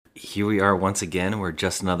Here we are once again. We're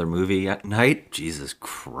just another movie at night. Jesus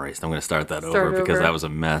Christ. I'm going to start that Start over because over. that was a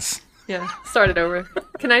mess. Yeah, start it over.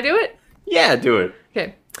 Can I do it? Yeah, do it.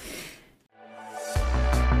 Okay.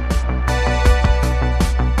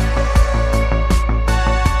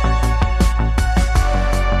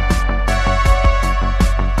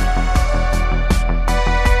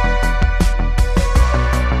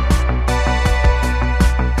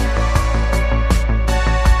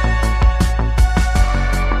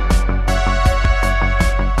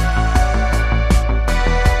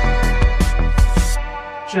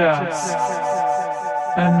 Just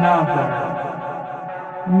another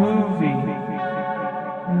movie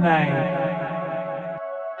night.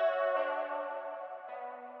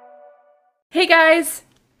 Hey guys,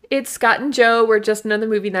 it's Scott and Joe. We're just another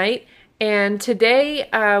movie night, and today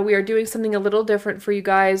we are doing something a little different for you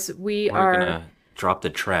guys. We're going to drop the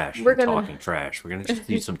trash. We're gonna- talking trash. We're going to just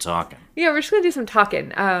do some talking. Yeah, we're just gonna do some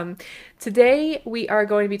talking. Today we are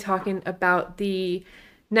going to be talking about the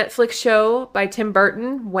Netflix show by Tim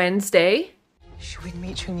Burton, Wednesday. Should we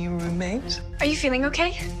meet your new roommate? Are you feeling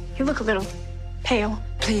okay? You look a little pale.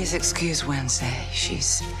 Please excuse Wednesday.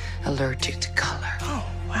 She's allergic to color. Oh,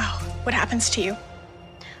 wow. What happens to you?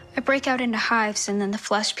 I break out into hives and then the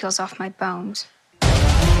flesh peels off my bones. I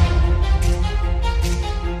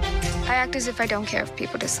act as if I don't care if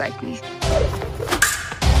people dislike me.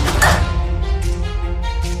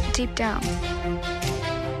 Deep down,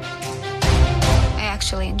 I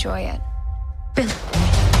actually enjoy it. Billy.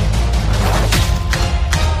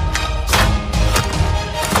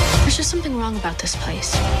 There's just something wrong about this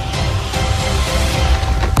place.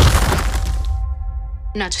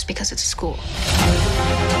 Not just because it's a school.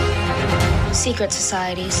 Secret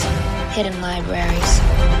societies, hidden libraries,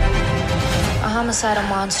 a homicidal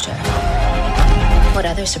monster. What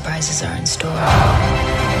other surprises are in store?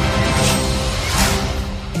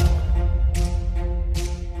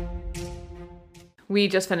 We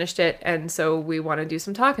just finished it, and so we want to do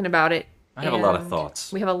some talking about it. I have a lot of And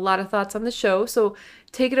thoughts. We have a lot of thoughts on the show, so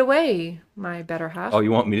take it away, my better half. Oh, you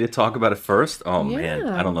want me to talk about it first? Oh, man.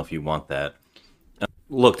 Yeah. I don't know if you want that.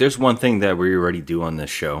 Look, there's one thing that we already do on this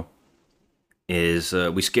show is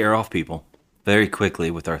we scare off people very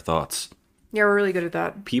quickly with our thoughts. Yeah, we're really good at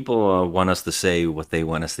that. People want us to say what they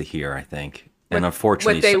want us to hear, I think. And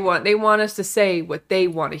unfortunately, What they want us to say what they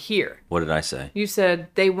want to hear. what did I say? You said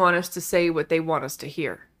they want us to say what they want us to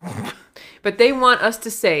hear. But they want us to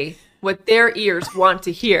say what their ears want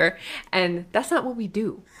to hear, and that's not what we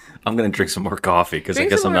do. I'm going to drink some more coffee because I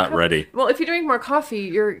Drink guess some I'm more not co- ready. Well, if you drink more coffee,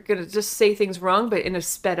 you're going to just say things wrong, but in a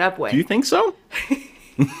sped up way. Do you think so?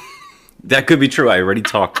 That could be true. I already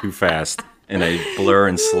talk too fast and I blur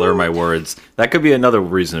and slur my words. That could be another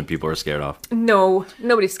reason people are scared off. No,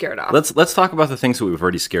 nobody's scared off. Let's talk about the things that we've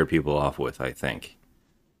already scared people off with, I think.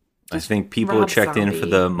 I think people Rob checked in for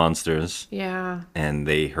Zombie. the Munsters Yeah. and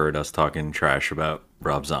they heard us talking trash about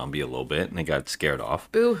Rob Zombie a little bit and they got scared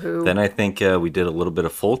off. Boo-hoo. Then I think we did a little bit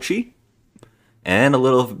of Fulci and a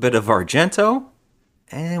little bit of Argento,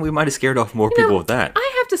 and we might have scared off more people with that.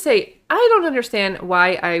 I have to say, I don't understand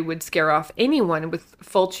why I would scare off anyone with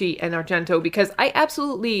Fulci and Argento, because I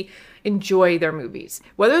absolutely enjoy their movies.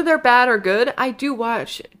 Whether they're bad or good, I do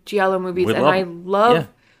watch Giallo movies, We and love I them. love Yeah.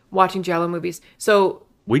 watching Giallo movies. So,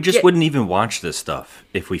 We just Yeah. wouldn't even watch this stuff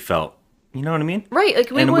if we felt, you know what I mean? right,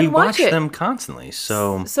 like we And we wouldn't watch watch it. them constantly,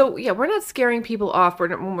 so So yeah, we're not scaring people off.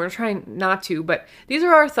 We're trying not to, but these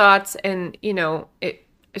are our thoughts, and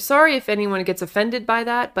sorry if anyone gets offended by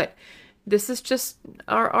that, but this is just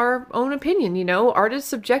our own opinion. Art is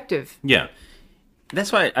subjective. yeah.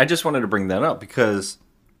 That's why I just wanted to bring that up, because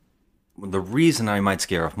the reason I might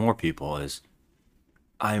scare off more people is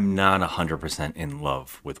I'm not 100% in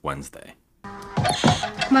love with Wednesday.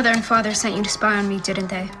 Mother and father sent you to spy on me, didn't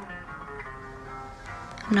they?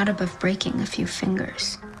 I'm not above breaking a few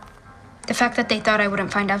fingers. The fact that they thought I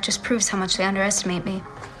wouldn't find out just proves how much they underestimate me.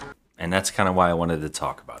 And that's kind of why I wanted to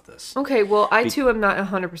talk about this. Okay, well, I too am not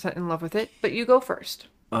 100% in love with it, but you go first.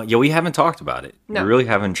 Yeah, we haven't talked about it. No. We really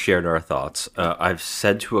haven't shared our thoughts. I've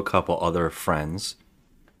said to a couple other friends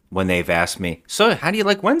when they've asked me, so how do you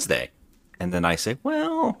like Wednesday? And then I say,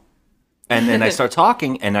 well... And then I start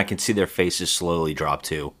talking, and I can see their faces slowly drop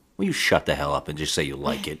too. Will you shut the hell up and just say you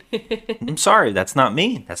like it? I'm sorry, that's not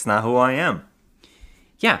me. That's not who I am.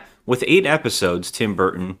 Yeah, with 8 episodes, Tim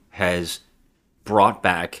Burton has brought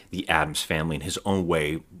back the Addams Family in his own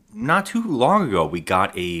way. Not too long ago, we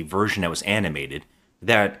got a version that was animated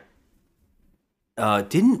that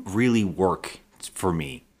didn't really work for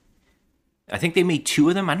me. I think they made 2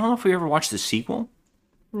 of them. I don't know if we ever watched the sequel.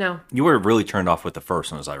 No. You were really turned off with the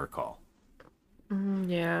first one, as I recall.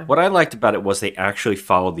 Yeah. What I liked about it was they actually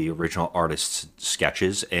followed the original artist's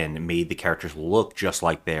sketches and made the characters look just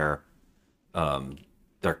like their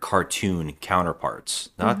cartoon counterparts,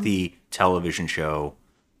 not the television show,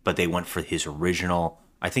 but they went for his original.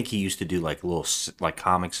 I think he used to do like little like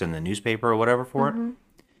comics in the newspaper or whatever for it,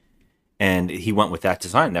 and he went with that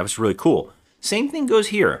design. That was really cool. Same thing goes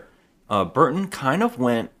here. Burton kind of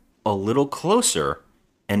went a little closer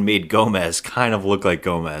and made Gomez kind of look like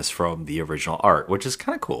Gomez from the original art, which is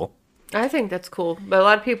kind of cool. I think that's cool. But a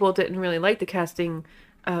lot of people didn't really like the casting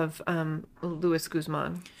of Luis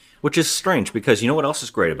Guzman. Which is strange because you know what else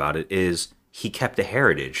is great about it is he kept the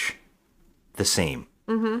heritage the same.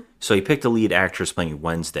 Mm-hmm. So he picked a lead actress playing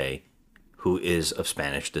Wednesday, who is of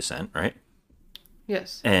Spanish descent, right?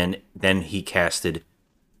 Yes. And then he casted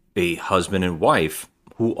a husband and wife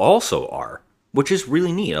who also are, which is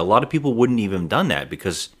really neat. A lot of people wouldn't even have done that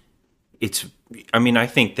because it's, I mean, I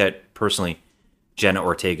think that personally, Jenna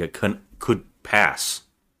Ortega could pass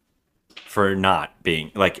for not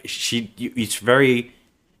being, like, she's very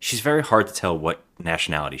hard to tell what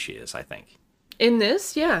nationality she is, I think. In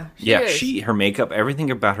this, yeah. Her makeup, everything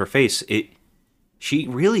about her face, she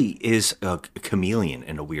really is a chameleon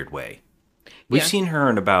in a weird way. We've seen her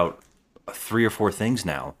in about 3 or 4 things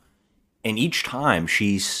now, and each time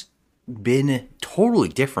she's been totally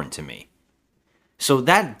different to me. So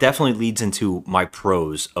that definitely leads into my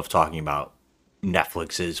pros of talking about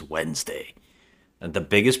Netflix's Wednesday. And the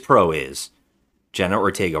biggest pro is Jenna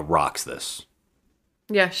Ortega rocks this.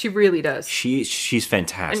 Yeah, she really does. She's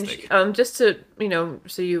fantastic. And just to,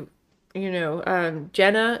 so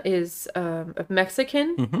Jenna is of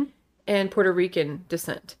Mexican and Puerto Rican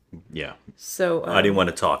descent. Yeah. So I didn't want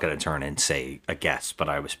to talk out of turn and say a guess, but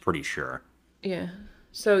I was pretty sure. Yeah.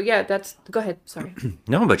 So yeah, go ahead. Sorry.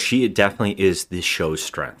 No, but she definitely is this show's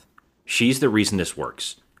strength. She's the reason this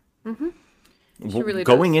works. Mm-hmm. She really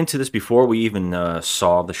Going does. into this, before we even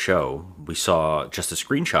saw the show, we saw just a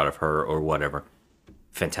screenshot of her or whatever.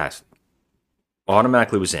 Fantastic.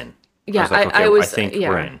 Automatically was in. Yeah, I was. I think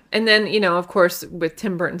we're in. And then, of course, with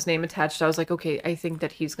Tim Burton's name attached, I was like, okay, I think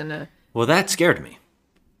that he's gonna. Well, that scared me.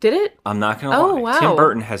 Did it? I'm not gonna lie. Oh, wow. Tim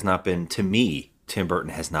Burton has not been, to me, Tim Burton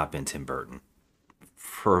has not been Tim Burton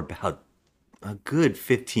for about a good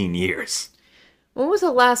 15 years. When was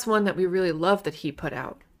the last one that we really loved that he put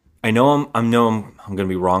out? I know I'm gonna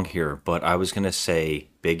be wrong here, but I was gonna say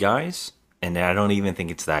Big Eyes, and I don't even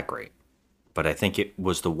think it's that great. But I think it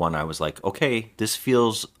was the one I was like, okay, this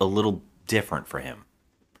feels a little different for him.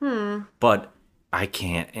 But I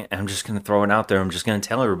can't. I'm just going to throw it out there. I'm just going to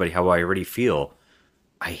tell everybody how I already feel.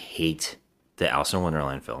 I hate the Alice in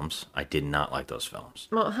Wonderland films. I did not like those films.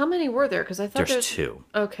 Well, how many were there? Because I thought There's 2.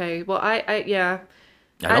 Okay. Well, I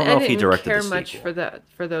don't know if he directed care the much sequel.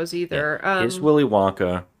 for those either. Yeah. His Willy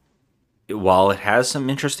Wonka, while it has some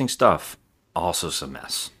interesting stuff, also some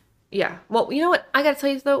mess. Yeah. Well, you know what? I gotta tell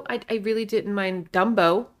you though, I really didn't mind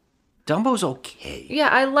Dumbo. Dumbo's okay. Yeah,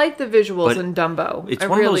 I like the visuals But in Dumbo. It's I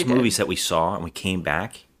one really of those did. movies that we saw and we came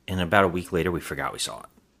back, and about a week later we forgot we saw it.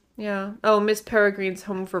 Yeah. Oh, Miss Peregrine's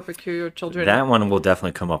Home for Peculiar Children. That one will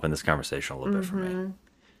definitely come up in this conversation a little bit for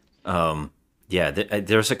me. Yeah,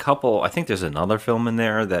 there's a couple. I think there's another film in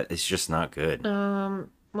there that is just not good.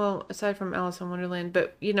 Well, aside from Alice in Wonderland,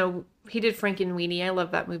 but he did Frankenweenie. I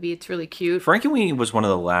love that movie. It's really cute. Frankenweenie was one of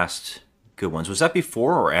the last good ones. Was that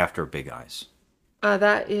before or after Big Eyes?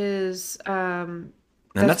 That is And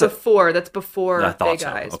that's before. That's before I thought Big so.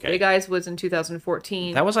 Eyes. Okay. Big Eyes was in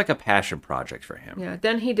 2014. That was like a passion project for him. Yeah.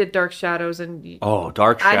 Then he did Dark Shadows, and Oh,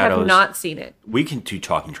 Dark I Shadows. have not seen it. We can do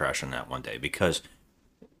Talking Trash on that one day because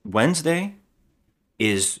Wednesday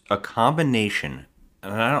is a combination.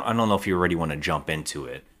 And I don't know if you already want to jump into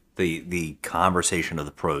it. The conversation of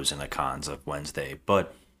the pros and the cons of Wednesday,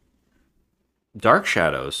 but Dark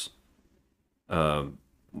Shadows,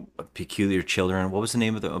 Peculiar Children. What was the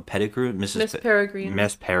name of the Pettigrew? Miss Peregrine.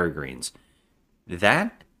 Miss Peregrines.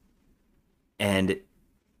 That, and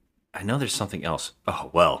I know there's something else. Oh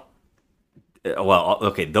well,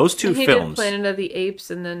 okay. Those 2 And he films. did Planet of the Apes,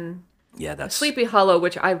 and then Yeah, that's Sleepy Hollow,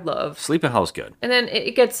 which I love. Sleepy Hollow's good. And then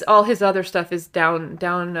it gets all his other stuff is down,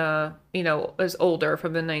 is older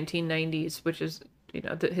from the 1990s, which is,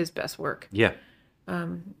 his best work. Yeah.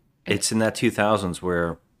 It's in that 2000s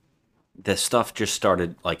where the stuff just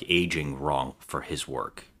started like aging wrong for his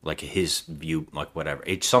work, like his view, like whatever.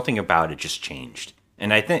 It's something about it just changed,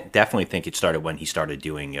 and I definitely think it started when he started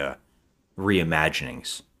doing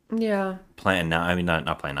reimaginings. Yeah. Planet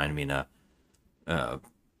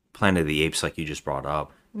of the Apes, like you just brought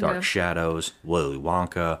up, Dark Shadows, Willy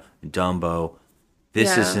Wonka, Dumbo.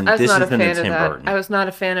 This isn't I was this not a isn't fan a of Tim that. Burton. I was not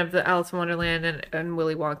a fan of the Alice in Wonderland and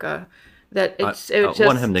Willy Wonka. that I just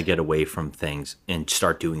want him to get away from things and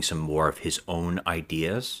start doing some more of his own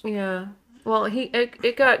ideas. Yeah. Well,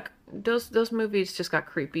 it got those movies just got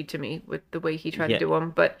creepy to me with the way he tried to do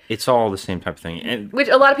them, but It's all the same type of thing. And which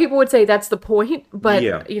a lot of people would say that's the point, but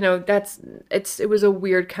Yeah. you know, it was a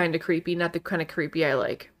weird kind of creepy, not the kind of creepy I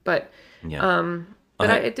like. But yeah.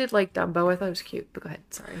 I did like Dumbo. I thought it was cute. But go ahead,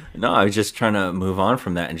 sorry. No, I was just trying to move on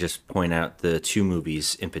from that and just point out the two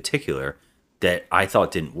movies in particular that I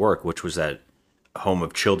thought didn't work, which was that Home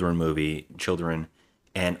of Children,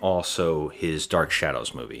 and also his Dark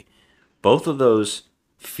Shadows movie. Both of those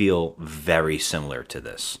feel very similar to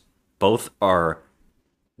this. Both are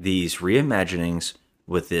these reimaginings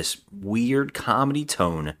with this weird comedy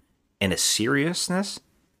tone and a seriousness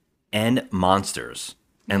and monsters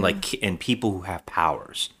and and people who have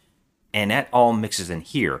powers. And that all mixes in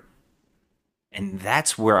here. And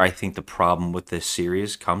that's where I think the problem with this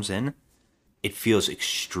series comes in. It feels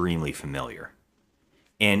extremely familiar.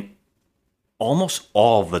 And almost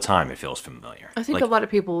all the time it feels familiar. I think a lot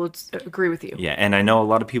of people would agree with you. Yeah, and I know a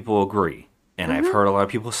lot of people agree. And I've heard a lot of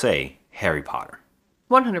people say Harry Potter.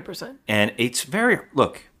 100%. And it's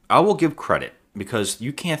look, I will give credit because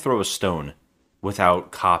you can't throw a stone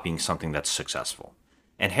without copying something that's successful.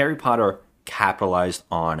 And Harry Potter capitalized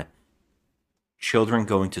on children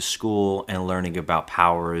going to school and learning about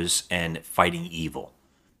powers and fighting evil.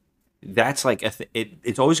 That's like,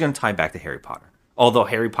 it's always going to tie back to Harry Potter. Although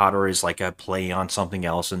Harry Potter is like a play on something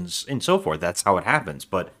else and so forth. That's how it happens.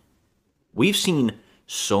 But we've seen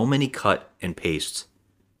so many cut and paste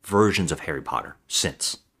versions of Harry Potter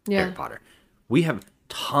since Harry Potter. We have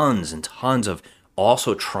tons and tons of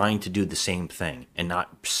also trying to do the same thing and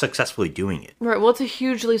not successfully doing it. Right. Well, it's a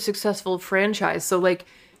hugely successful franchise. So, like,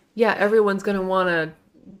 yeah, everyone's going to want to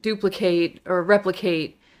duplicate or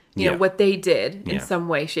replicate, you know, what they did in some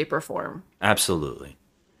way, shape, or form. Absolutely.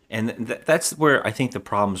 And that's where I think the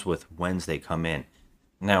problems with Wednesday come in.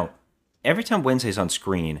 Now, every time Wednesday's on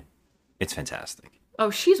screen, it's fantastic. Oh,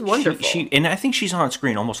 she's wonderful. And I think she's on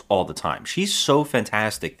screen almost all the time. She's so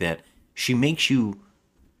fantastic that she makes you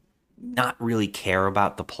not really care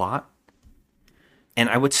about the plot. And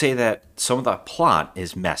I would say that some of the plot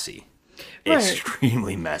is messy. Right.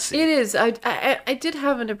 Extremely messy. It is. I did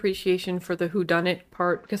have an appreciation for the whodunit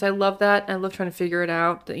part because I love that. I love trying to figure it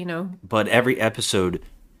out, you know. But every episode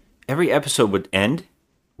would end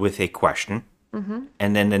with a question. Mm-hmm.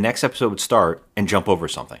 And then the next episode would start and jump over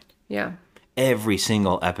something. Yeah. Every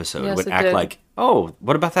single episode Yes, would it act did. like, oh,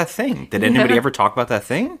 what about that thing? Did anybody ever talk about that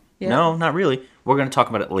thing? Yeah. No, not really. We're going to talk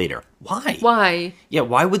about it later. Why? Why? Yeah,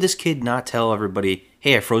 why would this kid not tell everybody,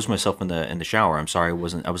 hey, I froze myself in the shower. I'm sorry,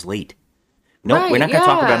 I was late. No, Right, we're not going to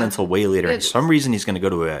talk yeah. about it until way later. For It's- some reason, he's going to go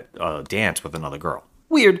to a dance with another girl.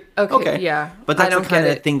 Weird. Okay, yeah. But I that's don't the kind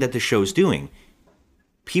get of it. thing that the show's doing.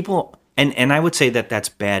 People, and I would say that that's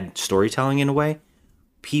bad storytelling in a way.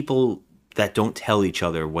 People that don't tell each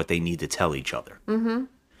other what they need to tell each other. Mm-hmm.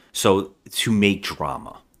 So to make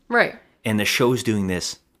drama. Right. And the show's doing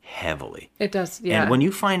this heavily. It does. Yeah. And when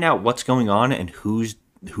you find out what's going on and who's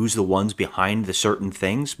the ones behind the certain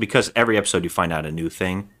things, because every episode you find out a new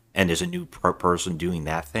thing and there's a new person doing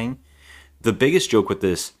that thing. The biggest joke with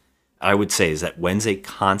this, I would say, is that Wednesday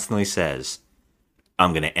constantly says,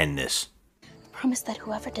 I'm going to end this. Promise that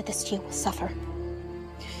whoever did this to you will suffer.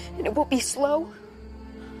 And it will be slow,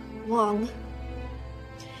 long,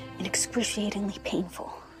 and excruciatingly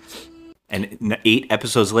painful. And 8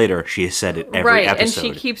 episodes later, she has said it every right. episode.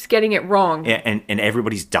 And she keeps getting it wrong. And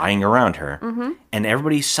everybody's dying around her. Mm-hmm. And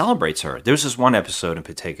everybody celebrates her. There's this one episode in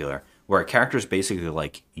particular where a character is basically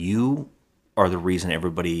like, you are the reason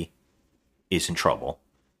everybody is in trouble.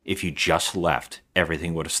 If you just left,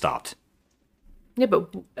 everything would have stopped. Yeah,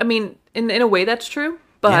 but I mean, in a way, that's true.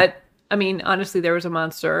 But I mean, honestly, there was a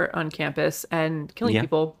monster on campus and killing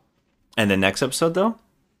people. And the next episode, though,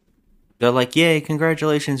 they're like, "Yay,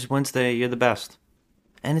 congratulations, Wednesday, you're the best."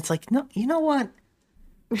 And it's like, no, you know what?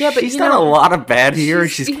 Yeah, but she's you done know, a lot of bad here.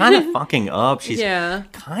 she's- She's kind of fucking up. She's Yeah.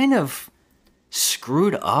 kind of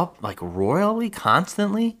screwed up, like royally,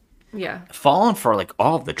 constantly, Yeah. falling for like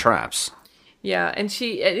all of the traps. Yeah, and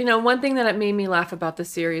she, you know, one thing that made me laugh about the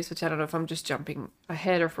series, which I don't know if I'm just jumping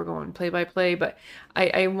ahead or if we're going play by play, but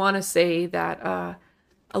I want to say that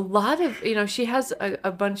a lot of, you know, she has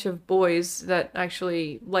a bunch of boys that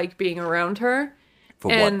actually like being around her.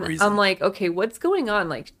 For and what reason? I'm like, okay, what's going on?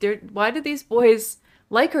 Like, why do these boys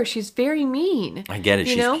like her? She's very mean. I get it.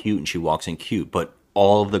 you She's know? cute and she walks in cute, but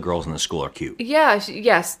all of the girls in the school are cute. Yeah,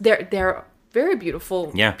 yes, they're very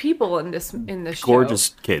beautiful Yeah. people in this show.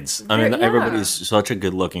 Gorgeous kids. I mean, Yeah. everybody's such a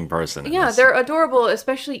good-looking person. in Yeah, this. they're adorable,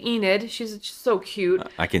 especially Enid. She's just so cute.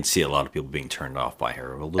 I can see a lot of people being turned off by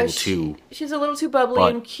her. A little too. She's a little too bubbly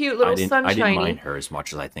But and cute, little I didn't sunshiny. mind her as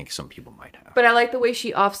much as I think some people might have. But I like the way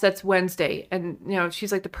she offsets Wednesday, and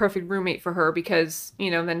she's like the perfect roommate for her because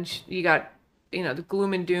then you got the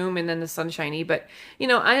gloom and doom, and then the sunshiny. But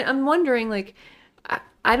I'm wondering, like,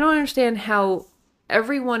 I don't understand how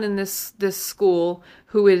everyone in this school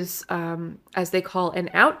who is as they call an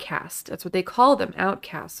outcast, that's what they call them,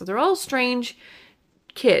 outcasts. So they're all strange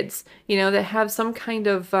kids, that have some kind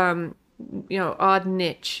of odd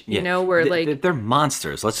niche, where they're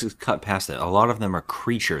monsters. Let's just cut past it. A lot of them are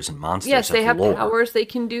creatures and monsters. yes, they of have lore. powers, they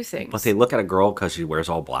can do things. But they look at a girl because she wears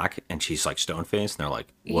all black and she's like stone faced, and they're like,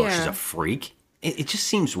 "Well, she's Yeah. a freak." It just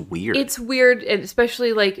seems weird. It's weird, and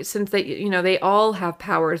especially like since they all have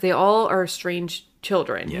powers, they all are strange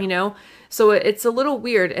children, so it's a little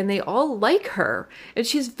weird, and they all like her, and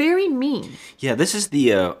she's very mean. Yeah, this is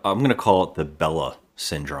the I'm gonna call it the Bella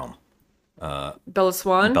syndrome, Bella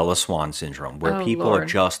Swan. Bella Swan syndrome, where Oh, people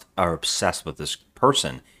Lord. are obsessed with this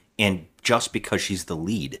person, and just because she's the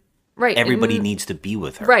lead, Right, everybody and- needs to be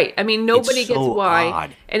with her. Right. I mean, nobody It's gets so why.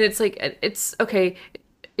 odd. And it's like, it's okay.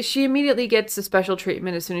 She immediately gets the special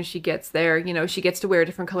treatment as soon as she gets there. She gets to wear a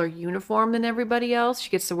different color uniform than everybody else. She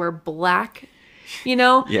gets to wear black.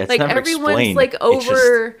 Yeah, it's like never everyone's explained. like It's just-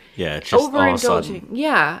 over, it's just all of a sudden. overindulging.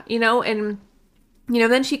 Yeah, and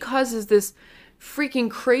then she causes this freaking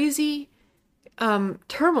crazy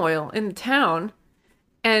turmoil in the town,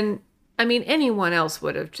 and I mean, anyone else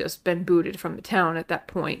would have just been booted from the town at that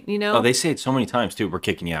point, Oh, they say it so many times too. We're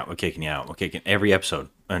kicking you out. We're kicking you out. We're kicking every episode,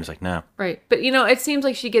 and it's like, no. Right. But it seems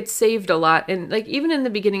like she gets saved a lot. And like even in the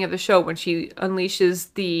beginning of the show when she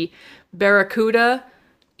unleashes the barracuda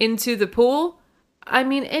into the pool, I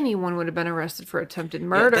mean anyone would have been arrested for attempted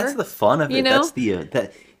murder. Yeah, that's the fun of it. you know? That's the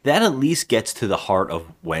that at least gets to the heart of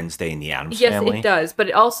Wednesday and the Addams Yes, family. it does.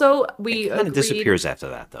 But also we It kind of agreed, disappears after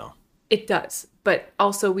that, though. It does. But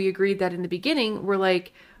also we agreed that in the beginning we're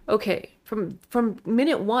like, okay, from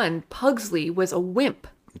minute one, Pugsley was a wimp.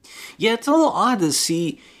 Yeah, it's a little odd to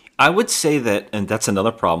see. I would say that, and that's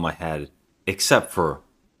another problem I had, except for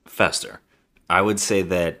Fester. I would say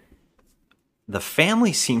that the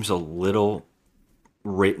family seems a little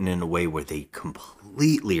written in a way where they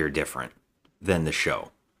completely are different than the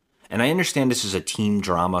show. And I understand this is a teen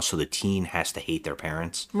drama, so the teen has to hate their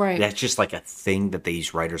parents. Right. That's just like a thing that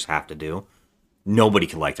these writers have to do. Nobody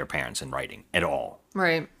can like their parents in writing at all.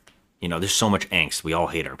 Right. There's so much angst. We all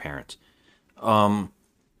hate our parents.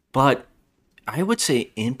 But I would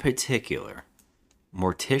say in particular,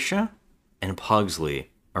 Morticia and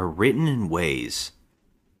Pugsley are written in ways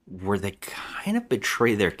where they kind of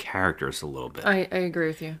betray their characters a little bit. I agree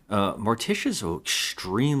with you. Morticia's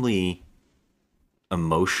extremely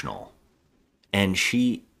emotional, and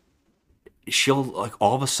she'll like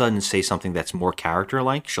all of a sudden say something that's more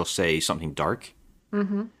character-like. She'll say something dark,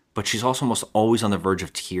 but she's also almost always on the verge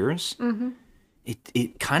of tears.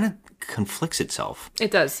 It kind of conflicts itself.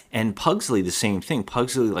 It does. And Pugsley, the same thing.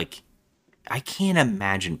 Pugsley, like, I can't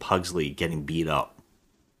imagine Pugsley getting beat up.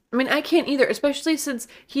 I mean, I can't either, especially since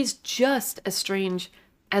he's just as strange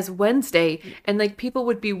as Wednesday, and like people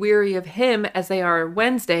would be weary of him as they are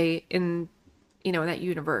Wednesday in, that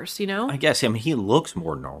universe. I guess. I mean, he looks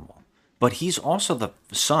more normal, but he's also the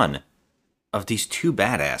son of these two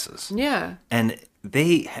badasses. Yeah. And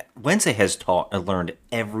Wednesday has learned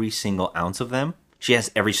every single ounce of them. She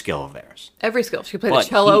has every skill of theirs. Every skill. She could play But the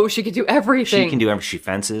cello. She could do everything. She can do everything. She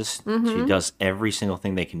fences. She does every single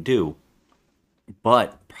thing they can do.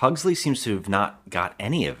 But Pugsley seems to have not got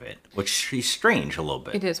any of it, which is strange a little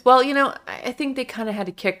bit. It is. Well, I think they kind of had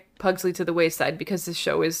to kick Pugsley to the wayside because this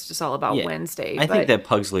show is just all about Yeah. Wednesday. I think that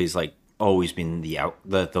Pugsley's like always been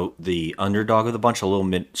the underdog of the bunch, a little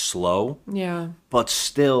bit slow, Yeah. but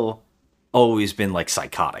still always been like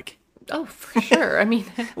psychotic, Oh, for sure. I mean,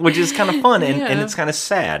 which is kind of fun and Yeah. it's kind of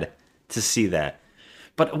sad to see that.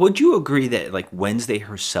 But would you agree that like Wednesday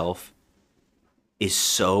herself is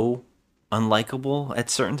so unlikable at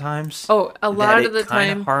certain times? Oh, a lot that of the it's kind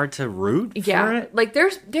time- of hard to root for yeah. it? Like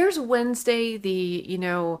there's Wednesday, the,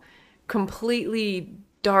 completely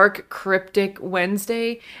dark, cryptic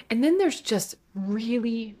Wednesday. And then there's just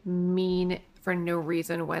really mean for no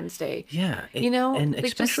reason Wednesday. Yeah. like and just-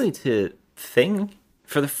 especially to Thing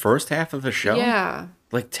for the first half of the show. Yeah.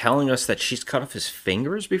 Like telling us that she's cut off his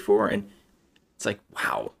fingers before, and it's like,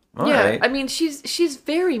 wow. All Yeah, right. I mean she's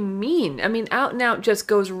very mean. I mean, out and out just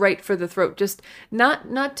goes right for the throat. Just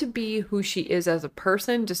not to be who she is as a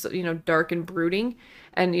person, just dark and brooding.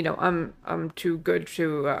 and I'm too good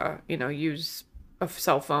to use a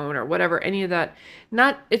cell phone or whatever, any of that.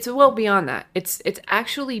 It's well beyond that. It's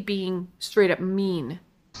actually being straight up mean.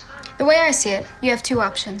 The way I see it, you have two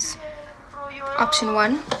options. Option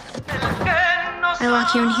one, I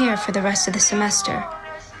lock you in here for the rest of the semester,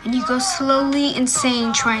 and you go slowly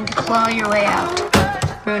insane trying to claw your way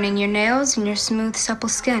out, ruining your nails and your smooth, supple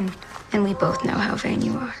skin. And we both know how vain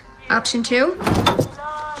you are. Option two,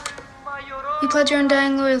 you pledge your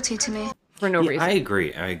undying loyalty to me. For no reason. I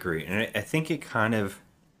agree. And I think it kind of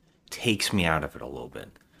takes me out of it a little bit.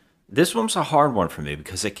 This one's a hard one for me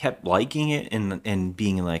because I kept liking it and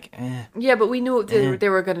being like, Yeah, but we knew what they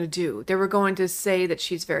were going to do. They were going to say that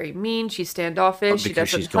she's very mean, she's standoffish, she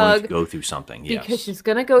doesn't she's going hug. to go through something, yes. Because she's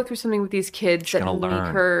going to go through something with these kids that will make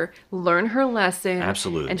her learn her lesson.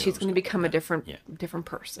 Absolutely. And she's going to become a different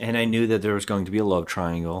person. And I knew that there was going to be a love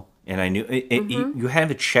triangle. And I knew you have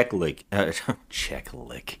a checklist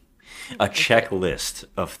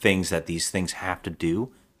of things that these things have to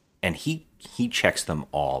do. And he checks them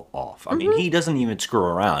all off. I mean, he doesn't even screw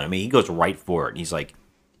around. I mean, he goes right for it. He's like,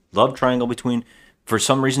 love triangle between, for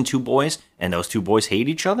some reason, two boys, and those two boys hate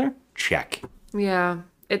each other? Check. Yeah.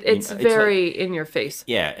 It's very in your face.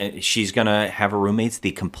 Yeah, and she's going to have a roommate's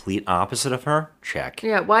the complete opposite of her? Check.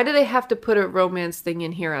 Yeah, why do they have to put a romance thing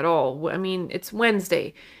in here at all? I mean, it's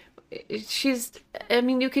Wednesday.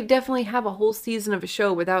 You could definitely have a whole season of a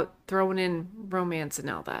show without throwing in romance and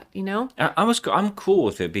all that, you know? I'm cool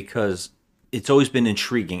with it because it's always been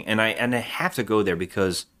intriguing, and I have to go there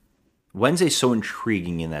because Wednesday's so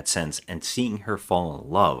intriguing in that sense, and seeing her fall in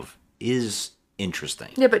love is interesting.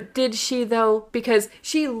 Yeah, but did she though? Because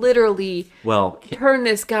she literally turned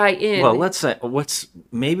this guy in. Well,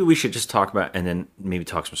 maybe we should just talk about and then maybe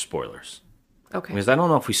talk some spoilers. Okay. Because I don't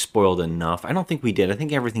know if we spoiled enough. I don't think we did. I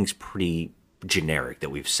think everything's pretty generic that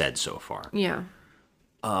we've said so far. Yeah.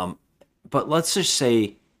 But let's just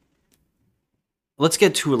say, let's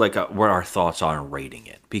get to what our thoughts are on rating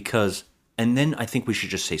it. And then I think we should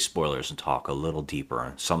just say spoilers and talk a little deeper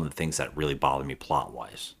on some of the things that really bother me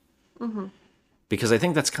plot-wise. Mm-hmm. Because I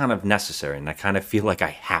think that's kind of necessary, and I kind of feel like I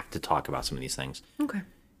have to talk about some of these things. Okay.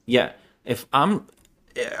 Yeah. If I'm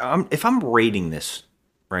rating this,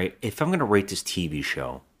 right? If I'm going to rate this TV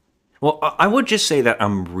show, well, I would just say that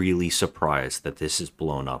I'm really surprised that this is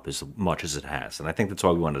blown up as much as it has. And I think that's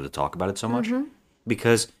why we wanted to talk about it so much. Mm-hmm.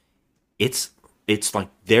 Because it's like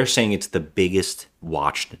they're saying it's the biggest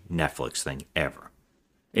watched Netflix thing ever.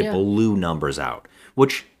 It blew numbers out,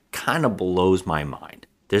 which kind of blows my mind.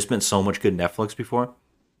 There's been so much good Netflix before.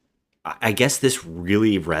 I guess this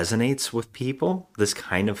really resonates with people, this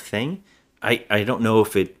kind of thing. I don't know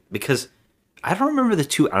if because I don't remember the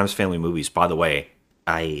two Addams Family movies. By the way,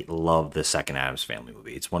 I love the second Addams Family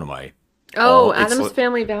movie. It's one of my... Addams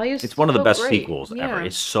Family Values? It's one of the best sequels ever.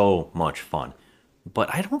 It's so much fun.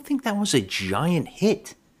 But I don't think that was a giant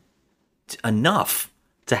hit enough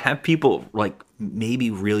to have people maybe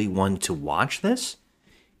really want to watch this.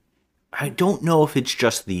 I don't know if it's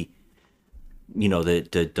just the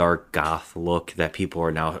dark goth look that people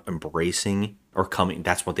are now embracing or coming.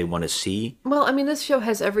 That's what they want to see. Well, I mean, this show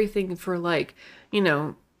has everything for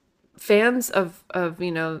fans of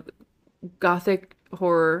gothic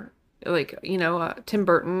horror, Tim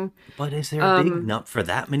Burton. But is there a big nut for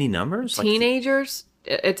that many numbers? Teenagers.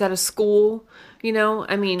 It's at a school.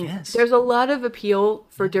 Yes. There's a lot of appeal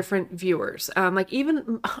for different viewers.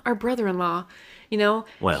 Even our brother-in-law,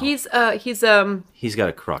 he's got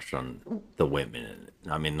a crush on the women.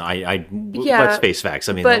 I mean, let's face facts.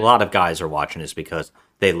 I mean, a lot of guys are watching this because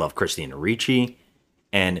they love Christina Ricci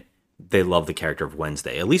and they love the character of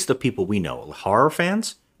Wednesday. At least the people we know, horror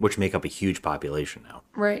fans, which make up a huge population now.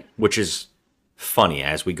 Right. Which is funny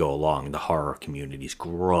as we go along. The horror community's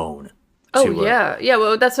grown. Yeah.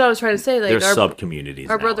 Well, that's what I was trying to say. There's sub-communities.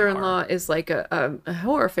 Our brother-in-law is a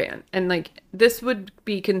horror fan, and this would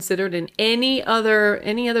be considered in any other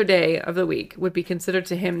day of the week would be considered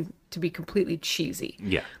to him to be completely cheesy.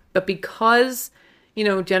 Yeah. But because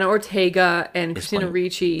Jenna Ortega and Christina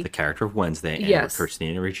Ricci, the character of Wednesday, and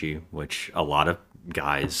Christina Ricci, which a lot of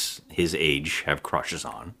guys his age have crushes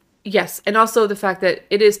on. Yes, and also the fact that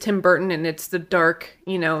it is Tim Burton and it's the dark,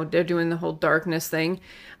 they're doing the whole darkness thing.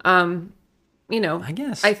 I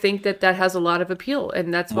guess. I think that has a lot of appeal,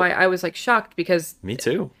 and that's why I was shocked because... Me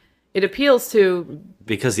too. It appeals to...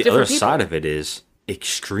 Because the other side of it is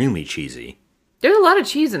extremely cheesy. There's a lot of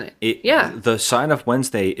cheese in it. Yeah. The side of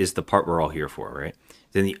Wednesday is the part we're all here for, right?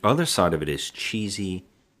 Then the other side of it is cheesy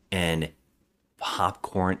and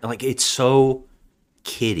popcorn. It's so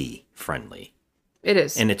kiddie friendly. It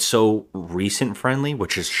is. And it's so recent friendly,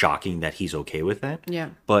 which is shocking that he's okay with that.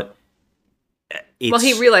 Yeah. But Well,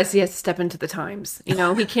 he realized he has to step into the times. You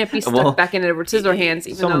know, he can't be stuck back in Edward Scissorhands.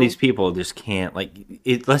 Even some of these people just can't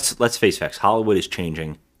let's face facts. Hollywood is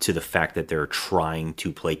changing to the fact that they're trying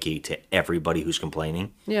to placate to everybody who's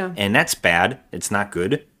complaining. Yeah. And that's bad. It's not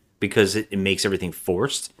good because it makes everything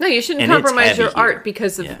forced. No, you shouldn't And compromise it's your heavy here. art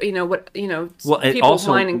because of It people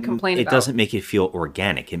also, whine and complain it about. doesn't make it feel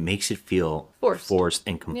organic. It makes it feel Forced.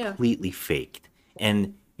 and completely faked.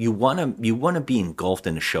 And you wanna be engulfed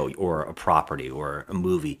in a show or a property or a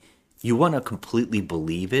movie. You wanna completely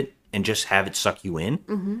believe it and just have it suck you in.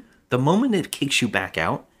 Mm-hmm. The moment it kicks you back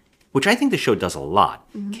out, which I think the show does a lot,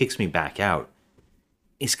 Mm-hmm. kicks me back out,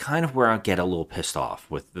 is kind of where I get a little pissed off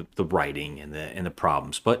with the writing and the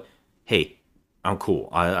problems. But hey, I'm cool.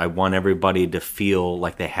 I want everybody to feel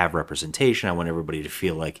like they have representation. I want everybody to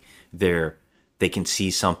feel like they can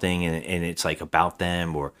see something and it's like about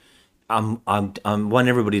them. Or I want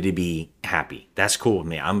everybody to be happy. That's cool with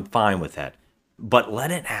me. I'm fine with that. But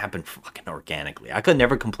let it happen fucking organically. I could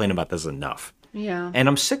never complain about this enough. Yeah. And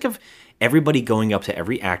I'm sick of everybody going up to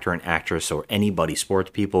every actor and actress or anybody,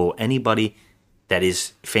 sports people, anybody that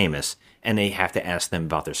is famous, and they have to ask them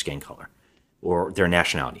about their skin color or their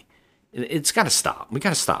nationality. It's got to stop. We got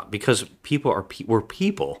to stop because we're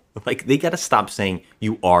people. Like, they got to stop saying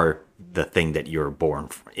you are the thing that you're born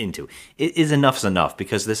into. It is enough's enough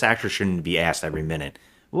because this actor shouldn't be asked every minute,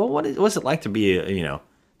 well, what's it like to be,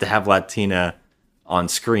 to have Latina on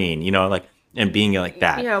screen, like, and being like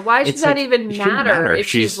that. Yeah, why should that even it shouldn't matter if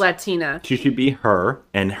she's Latina? She should be her,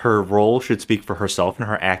 and her role should speak for herself, and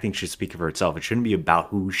her acting should speak for itself. It shouldn't be about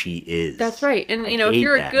who she is. That's right. And, if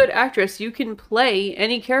you're a good actress, you can play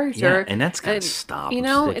any character. Yeah, and that's got to stop. It's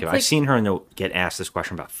I've like, seen her get asked this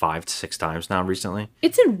question about 5 to 6 times now recently.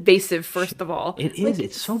 It's invasive, first of all. It is.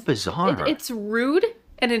 It's so bizarre. It's rude,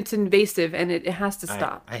 and it's invasive, and it has to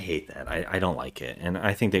stop. I hate that. I don't like it. And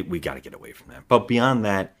I think that we got to get away from that. But beyond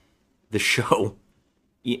that, the show,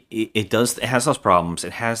 it has those problems.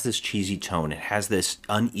 It has this cheesy tone. It has this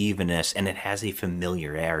unevenness, and it has a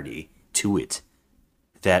familiarity to it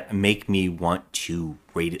that make me want to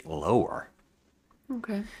rate it lower.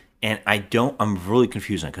 Okay. And I'm really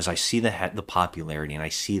confused because I see the popularity and I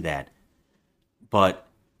see that. But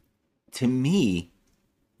to me,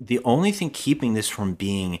 the only thing keeping this from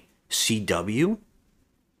being CW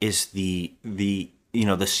is the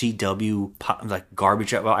CW like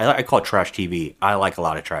garbage. Well, I call it trash TV. I like a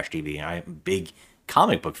lot of trash TV. I'm a big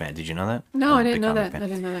comic book fan. Did you know that? No, I didn't know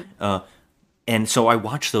that. And so I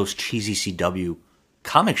watched those cheesy CW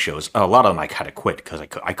comic shows. A lot of them I had to quit because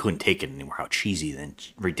I couldn't take it anymore. How cheesy and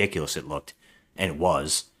ridiculous it looked, and it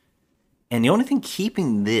was. And the only thing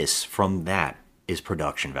keeping this from that is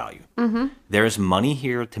production value. Mm-hmm. There's money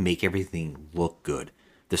here to make everything look good.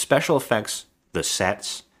 The special effects, the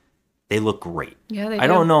sets, they look great. Yeah, they do. I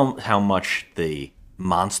don't know how much the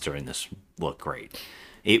monster in this looked great.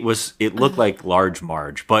 It looked like Large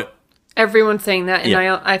Marge, but everyone's saying that, and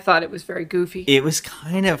I thought it was very goofy. it was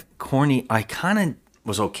kind of corny. I kind of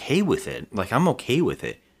was okay with it. Like, I'm okay with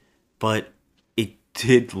it, but it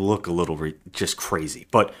did look a little just crazy.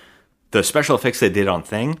 But the special effects they did on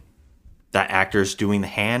Thing, that actor's doing the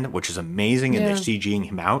hand, which is amazing, and they're CGing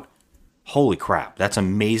him out. Holy crap, that's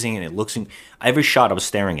amazing, and it looks... Every shot I was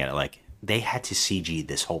staring at it like, they had to CG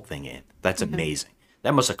this whole thing in. That's amazing.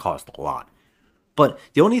 That must have cost a lot. But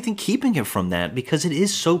the only thing keeping it from that, because it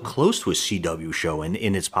is so close to a CW show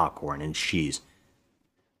in its popcorn and cheese,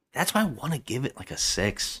 that's why I want to give it like a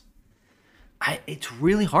 6. It's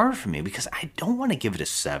really hard for me because I don't want to give it a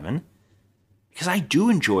 7. Because I did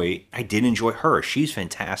enjoy her. She's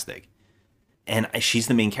fantastic. And she's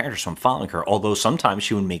the main character, so I'm following her. Although sometimes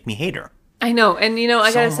she would make me hate her. I know, and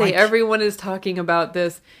I gotta say, like, everyone is talking about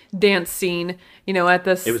this dance scene, at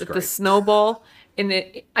the snowball, and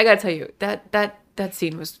I gotta tell you that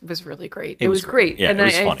scene was really great. It was great, yeah, and it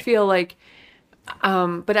was I funny. feel like,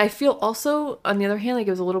 but I feel also on the other hand like it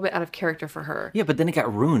was a little bit out of character for her. Yeah, but then it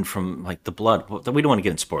got ruined from like the blood. We don't want to get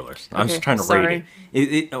in spoilers. I'm just trying to sorry.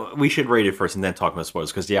 rate it. We should rate it first and then talk about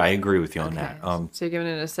spoilers because I agree with you on that. So you're giving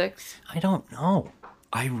it a 6? I don't know.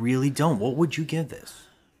 I really don't. What would you give this?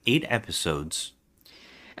 8 episodes.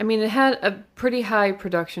 I mean, it had a pretty high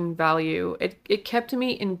production value. It kept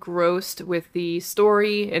me engrossed with the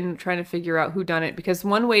story and trying to figure out who done it. Because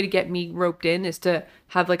one way to get me roped in is to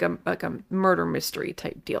have like a murder mystery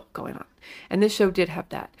type deal going on, and this show did have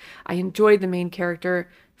that. I enjoyed the main character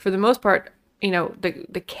for the most part.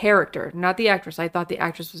 The character, not the actress. I thought the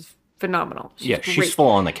actress was phenomenal. She's full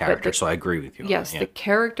on the character, so I agree with you. Yes, on that, the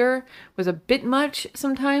character was a bit much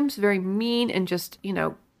sometimes, very mean and just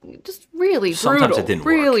just really Sometimes brutal. it didn't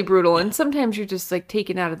really work. brutal. And sometimes you're just like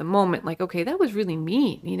taken out of the moment. Like, okay, that was really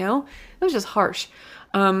mean, you know? That was just harsh.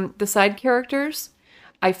 The side characters,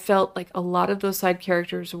 I felt like a lot of those side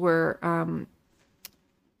characters were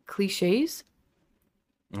cliches,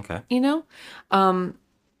 Okay. you know?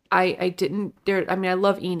 I didn't there I mean I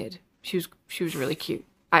love Enid. She was really cute.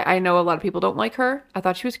 I know a lot of people don't like her. I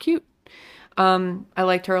thought she was cute. I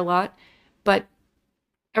liked her a lot. But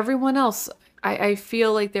everyone else, I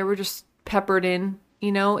feel like they were just peppered in,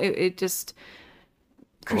 you know? It just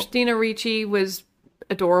Christina Ricci was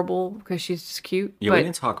adorable because she's just cute. Yeah, but, we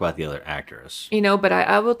didn't talk about the other actors. you know, but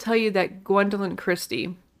I will tell you that Gwendolyn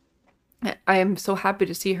Christie, I am so happy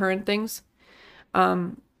to see her in things.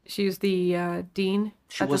 She's the dean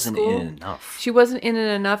She at the wasn't school. in it enough. She wasn't in it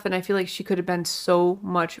enough, and I feel like she could have been so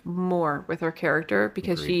much more with her character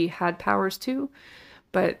because Agreed. she had powers too.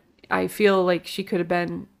 But I feel like she could have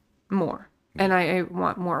been more, and I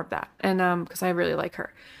want more of that. And because I really like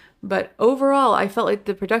her. But overall, I felt like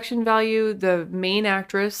the production value, the main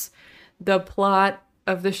actress, the plot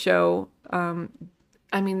of the show.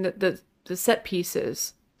 I mean, the set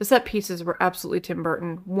pieces. The set pieces were absolutely Tim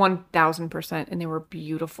Burton, 1000%, and they were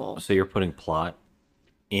beautiful. So you're putting plot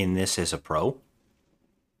in this as a pro?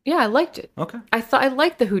 Yeah, I liked it. Okay. I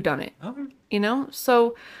liked the whodunit. Okay. You know,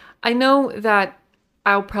 so I know that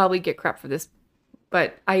I'll probably get crap for this,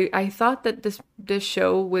 but I thought that this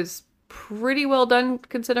show was pretty well done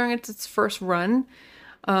considering it's its first run.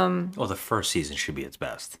 Well, the first season should be its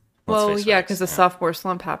best. Well, yeah, because the sophomore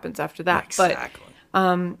slump happens after that. Exactly.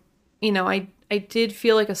 But you know, I did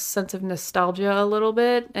feel like a sense of nostalgia a little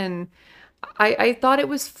bit, and I thought it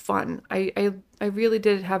was fun. I really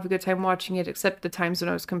did have a good time watching it, except the times when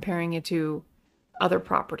I was comparing it to other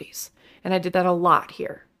properties, and I did that a lot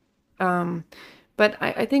here. But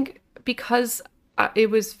I think because it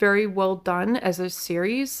was very well done as a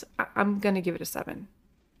series, I'm gonna give it a 7.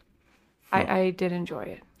 I did enjoy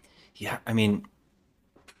it. Yeah, I mean,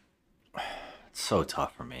 it's so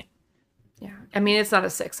tough for me. Yeah, I mean it's not a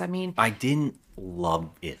 6. I mean, I didn't love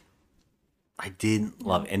it. I didn't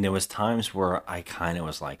love it. And there was times where I kind of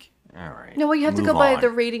was like, all right. no, well, you have to move go by on. the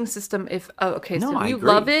rating system. If okay, No, so I you agree.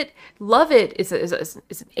 love it is an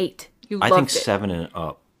 8. You I loved think it, 7 and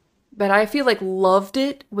up. but I feel like loved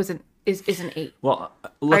it was an 8. Well,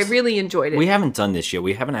 I really enjoyed it. We haven't done this yet.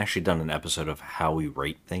 We haven't actually done an episode of how we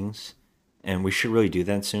rate things, and we should really do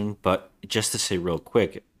that soon. But just to say real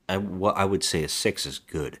quick, what I would say a 6 is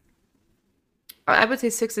good. I would say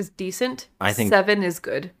 6 is decent. I think- 7 is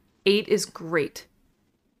good. 8 is great.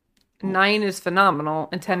 9 is phenomenal,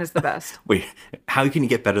 and 10 is the best. Wait, how can you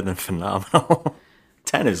get better than phenomenal?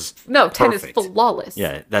 10 is No, 10 perfect. is flawless.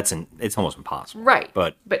 Yeah, it's almost impossible. Right.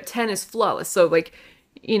 But 10 is flawless. So like,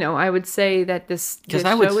 you know, I would say that this because show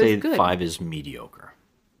I would say is good. 5 is mediocre.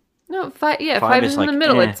 No, 5. Yeah, 5 5 is is in the like,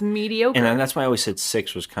 middle. eh. It's mediocre. And then that's why I always said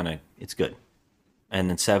 6 was kind of, it's good. And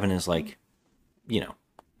then 7 is like, you know,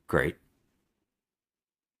 great.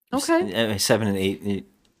 Okay. 7 and 8,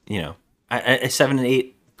 you know, 7 and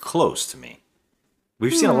 8 close to me.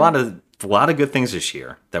 We've seen a lot of good things this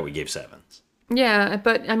year that we gave 7s. Yeah,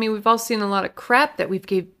 but I mean, we've all seen a lot of crap that we've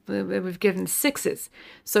given 6s.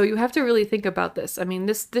 So you have to really think about this. I mean,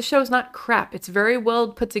 this show's not crap. It's very well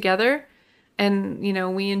put together, and you know,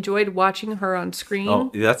 we enjoyed watching her on screen.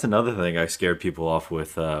 Oh, that's another thing I scared people off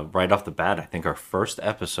with right off the bat. I think our first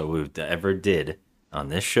episode we've ever did on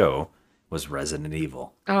this show was Resident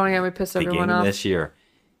Evil. Oh yeah, we pissed everyone Beginning off. this year.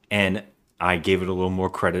 And I gave it a little more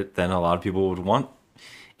credit than a lot of people would want.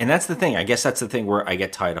 And that's the thing. I guess that's the thing where I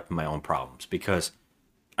get tied up in my own problems because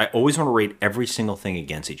I always want to rate every single thing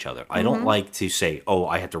against each other. I don't like to say, oh,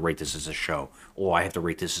 I have to rate this as a show, or I have to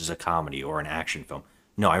rate this as a comedy or an action film.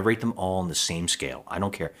 No, I rate them all on the same scale. I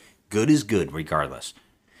don't care. Good is good regardless.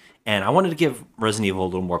 And I wanted to give Resident Evil a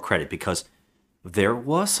little more credit because there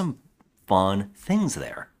was some fun things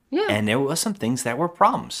there. Yeah. And there was some things that were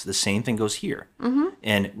problems. The same thing goes here. Mm-hmm.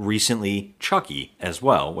 And recently, Chucky as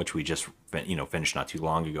well, which we just finished not too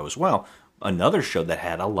long ago as well. Another show that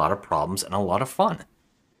had a lot of problems and a lot of fun.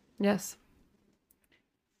 Yes.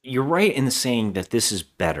 You're right in saying that this is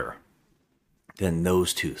better than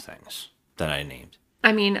those two things that I named.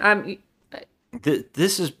 I mean,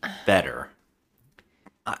 This is better.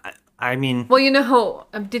 I mean, well, you know,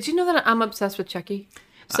 did you know that I'm obsessed with Chucky?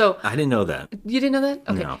 So I didn't know that. you didn't know that?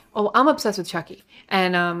 Okay. No. Oh, I'm obsessed with Chucky,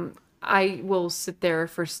 and I will sit there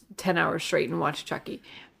for 10 hours straight and watch Chucky,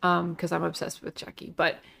 because I'm obsessed with Chucky.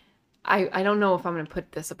 But I don't know if I'm going to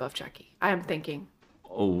put this above Chucky. I am thinking.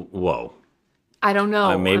 Oh, whoa. I don't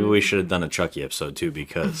know. Maybe we should have done a Chucky episode too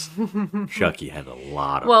because Chucky had a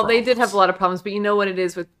lot of Well, problems. they did have a lot of problems, but you know what it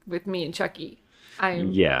is with me and Chucky.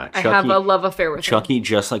 Yeah, I have a love affair with him. Chucky,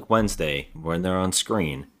 just like Wednesday, when they're on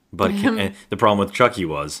screen. But and the problem with Chucky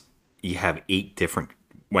was you have 8 different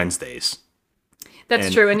Wednesdays.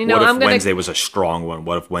 That's true. And what if Wednesday was a strong one?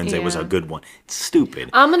 What if Wednesday was a good one? It's stupid.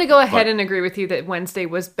 I'm going to go ahead and agree with you that Wednesday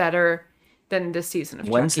was better than this season of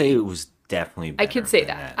Wednesday Chucky. was definitely better. I can say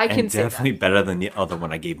that. I can say that. Definitely better than the other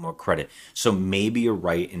one I gave more credit. So maybe you're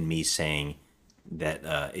right in me saying that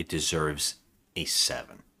it deserves a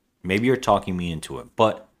 7. Maybe you're talking me into it,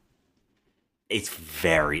 but it's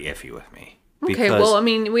very iffy with me. Okay, well, I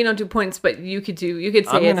mean, we don't do points, but you could say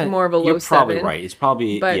it's more of a low 7. You're probably right. It's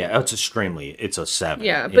probably, it's a 7.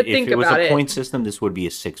 Yeah, but think about it. If it was a point system, this would be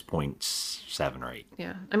a 6.7 or 8.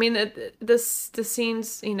 Yeah, I mean, the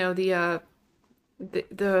scenes, you know, the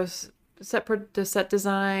set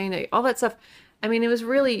design, all that stuff. I mean, it was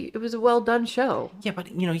a well done show. Yeah,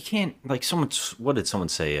 but you know, you can't like what did someone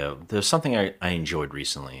say? There's something I enjoyed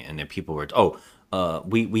recently, and then people were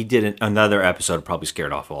we did another episode, probably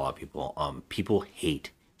scared off a lot of people. People hate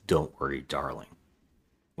 "Don't Worry, Darling,"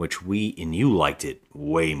 which you liked it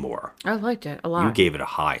way more. I liked it a lot. You gave it a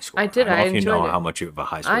high score. I did. I don't know if you know it. how much of a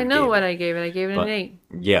high score. I know what it. I gave it. I gave it an 8.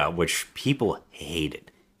 Yeah, which people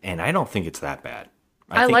hated, and I don't think it's that bad.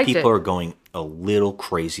 I think liked people it. are going a little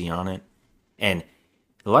crazy on it. And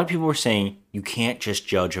a lot of people were saying you can't just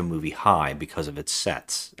judge a movie high because of its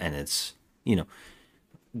sets. And it's, you know,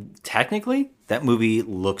 technically, that movie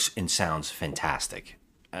looks and sounds fantastic.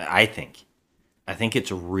 I think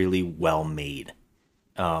it's really well made.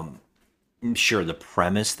 Sure, the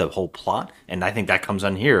premise, the whole plot, and I think that comes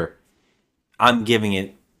on here. I'm giving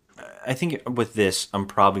it, I think with this, I'm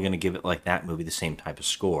probably going to give it like that movie the same type of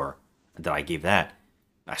score that I gave that.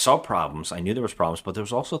 I saw problems. I knew there was problems, but there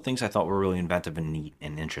was also things I thought were really inventive and neat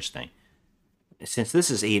and interesting. Since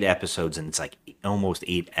this is 8 episodes and it's like almost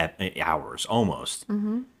 8 hours, almost,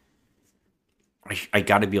 I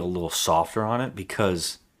got to be a little softer on it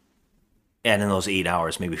because, and in those 8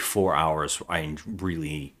 hours, maybe 4 hours, I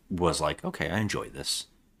really was like, okay, I enjoyed this.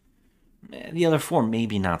 The other 4,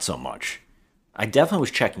 maybe not so much. I definitely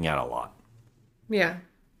was checking out a lot. Yeah,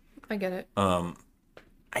 I get it.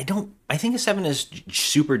 I think a 7 is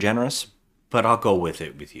super generous, but I'll go with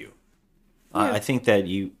it with you. Yeah. I think that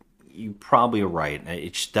you probably are right.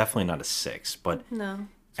 It's definitely not a 6, but no,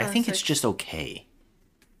 I think it's just okay.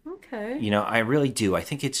 Okay. You know, I really do. I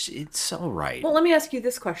think it's all right. Well, let me ask you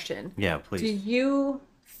this question. Yeah, please. Do you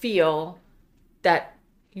feel that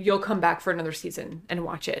you'll come back for another season and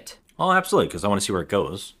watch it? Oh, absolutely, because I want to see where it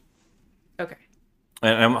goes. Okay.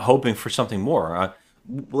 And I'm hoping for something more.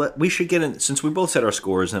 We should get in, since we both set our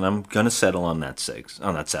scores, and I'm going to settle on that 7,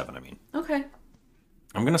 I mean. Okay.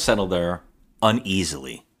 I'm going to settle there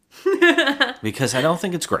uneasily. Because I don't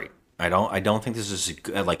think it's great. I don't think this is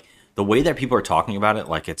like the way that people are talking about it,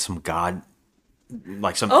 like it's some end-all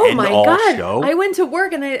show. I went to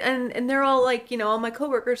work and they're all like, you know, all my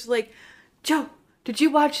coworkers are like, Joe, did you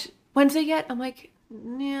watch Wednesday yet? I'm like,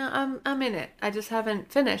 yeah, I'm in it. I just haven't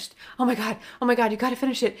finished. Oh my god, you gotta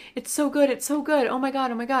finish it. It's so good. Oh my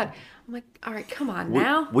god. I'm like, all right, come on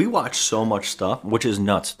now. We watch so much stuff, which is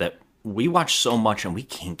nuts. That we watch so much and we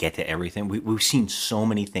can't get to everything. We've seen so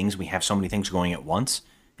many things. We have so many things going at once,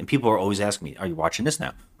 and people are always asking me, "Are you watching this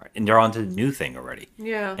now?" And they're on to the new thing already.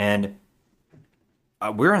 Yeah. And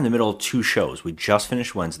we're in the middle of 2 shows. We just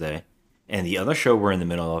finished Wednesday, and the other show we're in the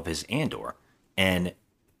middle of is Andor, and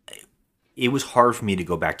it was hard for me to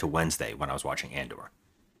go back to Wednesday when I was watching Andor.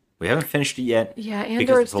 We haven't finished it yet. Yeah, Andor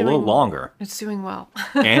because it's a little longer. It's doing well.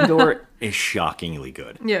 Andor is shockingly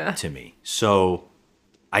good Yeah. to me. So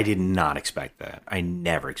I did not expect that. I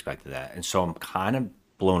never expected that. And so I'm kind of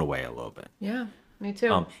blown away a little bit. Yeah, me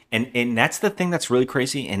too. And that's the thing that's really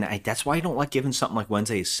crazy. And that's why I don't like giving something like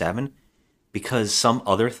Wednesday a 7, because some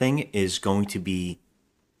other thing is going to be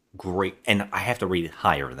great. And I have to rate it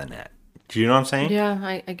higher than that. Do you know what I'm saying?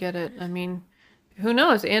 Yeah, I get it. I mean, who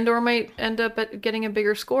knows? Andor might end up getting a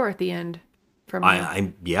bigger score at the end from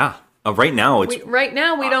me. Yeah. Right now, it's right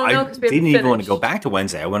now we don't know because we didn't haven't even want to finished. go back to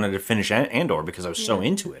Wednesday. I wanted to finish Andor because I was so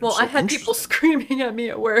into it. Well, so I had people screaming at me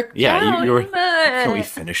at work. Yeah, you were. "Don't." Can we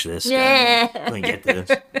finish this? Yeah. Can we get this?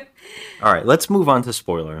 All right, let's move on to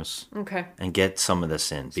spoilers. Okay. And get some of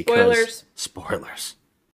this in because spoilers.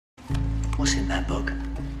 What's in that book?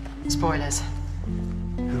 Spoilers.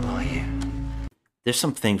 Who are you? There's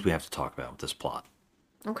some things we have to talk about with this plot.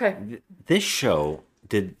 Okay. This show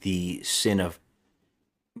did the sin of,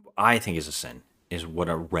 I think is a sin, is what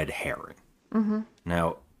a red herring. Mm-hmm.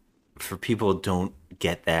 Now, for people who don't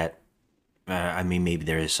get that, I mean, maybe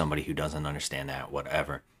there is somebody who doesn't understand that,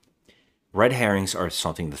 whatever. Red herrings are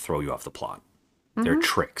something to throw you off the plot. They're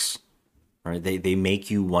tricks. right? They make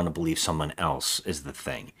you want to believe someone else is the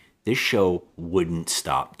thing. This show wouldn't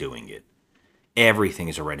stop doing it. Everything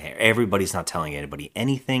is a red herring. Everybody's not telling anybody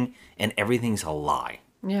anything, and everything's a lie.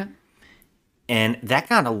 Yeah. And that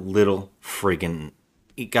got a little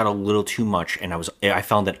it got a little too much, and I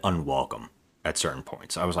found it unwelcome at certain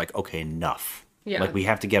points. I was like, okay, enough. Yeah. Like, we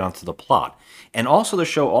have to get onto the plot. And also, the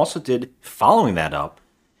show also did, following that up,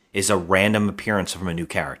 is a random appearance from a new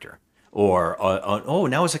character. Or,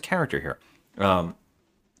 now it's a character here.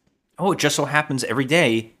 It just so happens every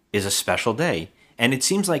day is a special day. And it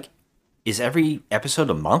seems like, is every episode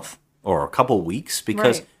a month? Or a couple weeks?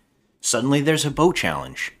 Because suddenly there's a boat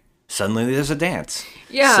challenge. Suddenly there's a dance.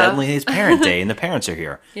 Yeah. Suddenly it's parent day and the parents are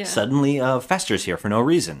here. Yeah. Suddenly Fester's here for no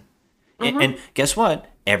reason. And guess what?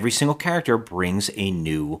 Every single character brings a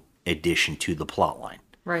new addition to the plot line.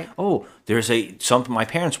 Right. Oh, there's my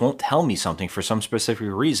parents won't tell me something for some specific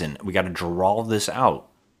reason. We got to draw this out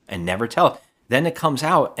and never tell. Then it comes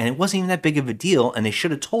out and it wasn't even that big of a deal, and they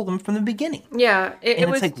should have told them from the beginning. Yeah, it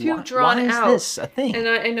was like, too drawn why is out. this a thing? And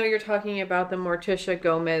I know you're talking about the Morticia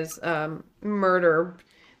Gomez murder,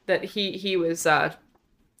 that he was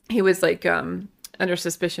like under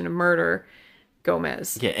suspicion of murder.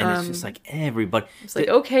 Gomez. Yeah, and it's just like everybody. It's like,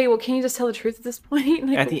 okay, well, can you just tell the truth at this point?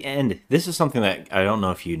 Like, at the end, this is something that I don't know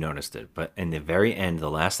if you noticed it, but in the very end, the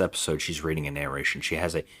last episode, she's reading a narration. She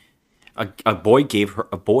has a boy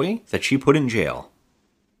that she put in jail,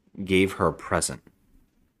 gave her a present,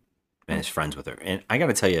 and is friends with her. And I got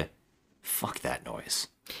to tell you, fuck that noise,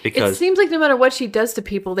 because it seems like no matter what she does to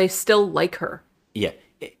people, they still like her. Yeah,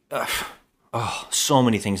 so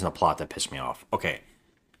many things in the plot that piss me off. Okay.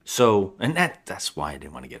 So, and that's why I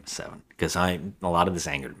didn't want to give it a 7, because a lot of this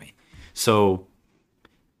angered me. So,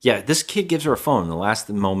 yeah, this kid gives her a phone. The last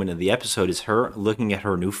moment of the episode is her looking at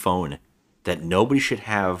her new phone that nobody should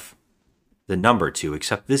have the number to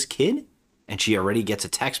except this kid. And she already gets a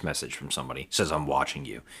text message from somebody, says, I'm watching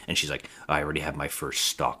you. And she's like, I already have my first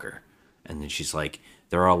stalker. And then she's like,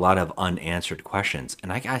 there are a lot of unanswered questions.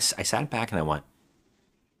 And I sat back and I went,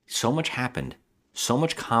 so much happened. So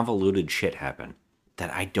much convoluted shit happened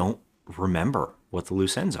that I don't remember what the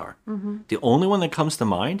loose ends are. Mm-hmm. The only one that comes to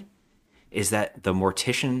mind is that the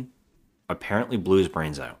mortician apparently blew his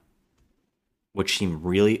brains out, which seemed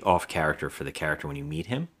really off character for the character when you meet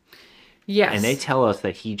him. Yes. And they tell us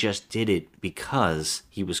that he just did it because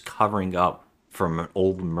he was covering up from an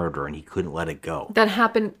old murder and he couldn't let it go. That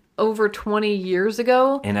happened over 20 years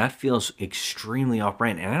ago. And that feels extremely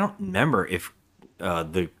off-brand. And I don't remember if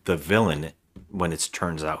the villain, when it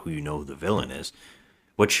turns out who you know who the villain is,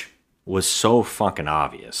 which was so fucking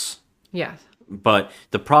obvious. Yeah. But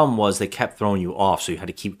the problem was they kept throwing you off, so you had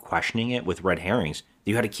to keep questioning it with red herrings.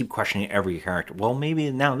 You had to keep questioning every character. Well,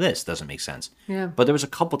 maybe now this doesn't make sense. Yeah. But there was a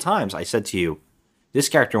couple times I said to you, this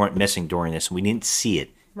character went missing during this, and we didn't see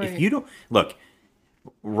it. Right. If you don't... Look,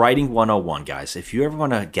 writing 101, guys. If you ever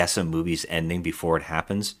want to guess a movie's ending before it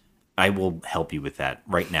happens, I will help you with that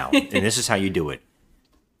right now. And this is how you do it.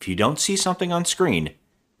 If you don't see something on screen,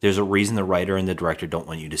 there's a reason the writer and the director don't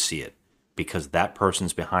want you to see it. Because that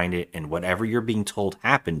person's behind it, and whatever you're being told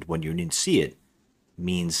happened when you didn't see it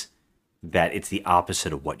means that it's the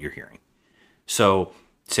opposite of what you're hearing. So,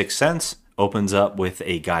 Sixth Sense opens up with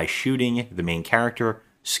a guy shooting the main character.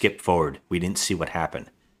 Skip forward. We didn't see what happened.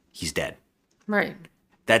 He's dead. Right.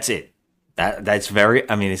 That's it. That's very,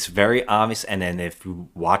 it's very obvious. And then if you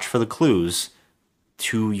watch for the clues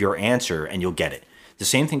to your answer, and you'll get it. The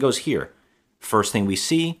same thing goes here. First thing we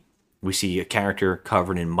see a character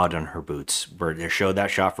covered in mud on her boots. Where they showed that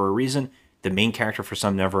shot for a reason. The main character, for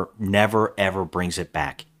some, never ever brings it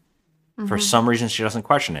back. Mm-hmm. For some reason, she doesn't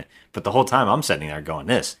question it. But the whole time, I'm sitting there going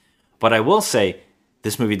this. But I will say,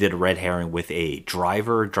 this movie did a red herring with a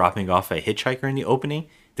driver dropping off a hitchhiker in the opening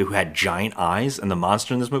who had giant eyes, and the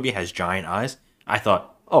monster in this movie has giant eyes. I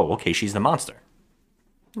thought, oh, okay, she's the monster.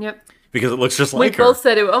 Yep. Because it looks just like her. We both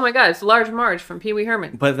said, oh my god, it's Large Marge from Pee Wee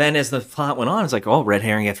Herman. But then as the plot went on, it's like, oh, red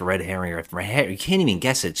herring after red herring after red herring. You can't even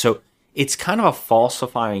guess it. So it's kind of a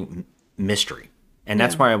falsifying mystery. And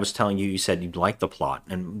that's why I was telling you, you said you'd like the plot.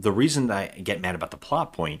 And the reason that I get mad about the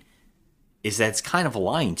plot point is that it's kind of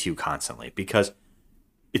lying to you constantly. Because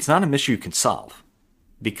it's not a mystery you can solve.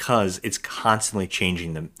 Because it's constantly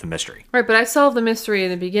changing the mystery. Right, but I solved the mystery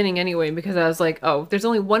in the beginning anyway, because I was like, oh, there's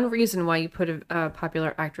only one reason why you put a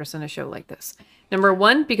popular actress in a show like this. Number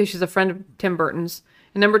one, because she's a friend of Tim Burton's.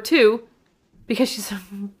 And number two, because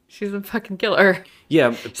she's a fucking killer.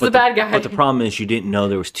 Yeah, she's the bad guy. But the problem is you didn't know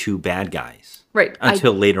there was two bad guys. Right.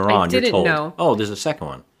 Until later on you're told, know. oh, there's a second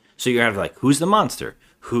one. So you're kind of like, who's the monster?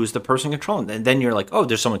 Who's the person controlling? And then you're like, oh,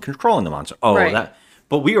 there's someone controlling the monster. Oh, right. that.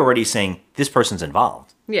 But we were already saying this person's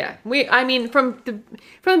involved. Yeah. I mean, from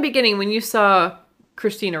the beginning, when you saw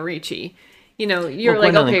Christina Ricci, you're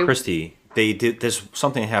like, Gwendolyn okay. Christie, they did. There's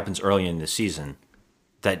something that happens early in the season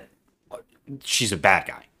that she's a bad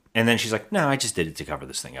guy, and then she's like, "No, I just did it to cover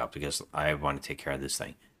this thing up because I want to take care of this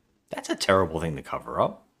thing." That's a terrible thing to cover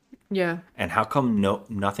up. Yeah. And how come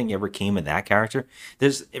nothing ever came of that character?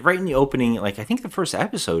 There's right in the opening, like I think the first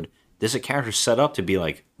episode, there's a character set up to be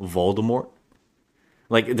like Voldemort.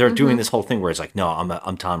 Like they're doing this whole thing where it's like, no,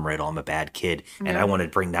 I'm Tom Riddle, I'm a bad kid, and I want to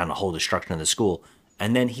bring down the whole destruction of the school,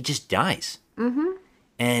 and then he just dies. Mm-hmm.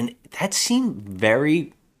 And that seemed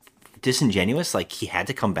very disingenuous. Like he had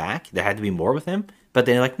to come back. There had to be more with him. But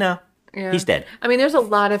they're like, no, he's dead. I mean, there's a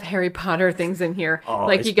lot of Harry Potter things in here. Oh,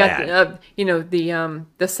 like it's you got bad.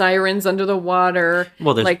 the sirens under the water.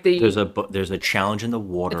 Well, there's like there's a challenge in the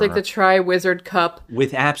water. it's like the Tri-Wizard Cup.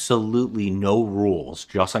 with absolutely no rules.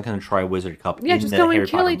 Just like in the Tri-Wizard Cup. Yeah, in just the go and Harry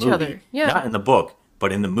kill Potter each movie. other. Yeah. Not in the book,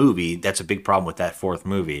 but in the movie. That's a big problem with that fourth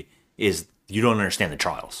movie. Is you don't understand the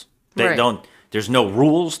trials. They Right. don't. There's no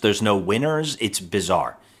rules. There's no winners. It's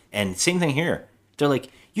bizarre. And same thing here. They're like,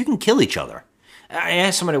 you can kill each other. I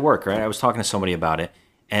asked somebody at work, right? I was talking to somebody about it,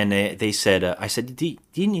 and they said, I said,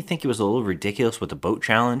 didn't you think it was a little ridiculous with the boat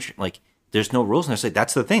challenge? Like, there's no rules. And they're like,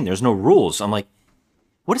 that's the thing. There's no rules. I'm like,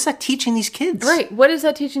 what is that teaching these kids? Right. What is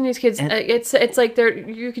that teaching these kids? It's like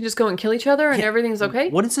you can just go and kill each other and everything's okay.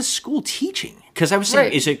 What is this school teaching? Because I was saying,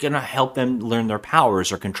 Right. is it going to help them learn their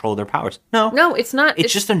powers or control their powers? No. No, it's not.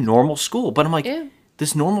 It's just a normal school. But I'm like, Yeah.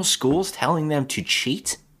 this normal school's telling them to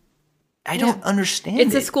cheat? I don't understand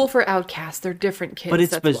It's it. a school for outcasts. They're different kids. But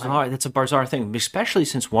it's that's why. bizarre. That's a bizarre thing, especially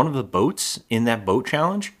since one of the boats in that boat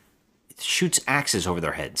challenge shoots axes over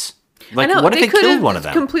their heads. Like, I know. what if they could killed have one of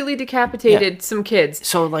them? completely decapitated some kids.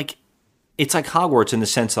 So, like, it's like Hogwarts in the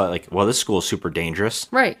sense that, like, well, this school is super dangerous.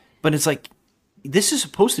 Right. But it's like, this is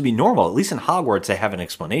supposed to be normal. At least in Hogwarts, they have an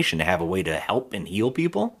explanation. They have a way to help and heal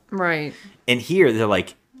people. Right. And here, they're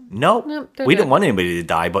like, nope, they're we don't not. want anybody to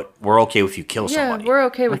die, but we're okay if you kill Yeah, somebody. we're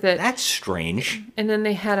okay with it. That's strange. And then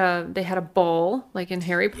they had a ball like in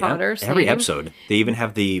Harry Potter. Yeah, every same. episode. They even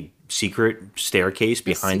have the secret staircase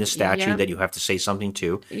behind the statue yeah. that you have to say something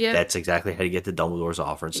to. Yeah. That's exactly how you get the Dumbledore's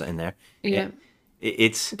offers in there. Yeah.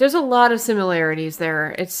 It's There's a lot of similarities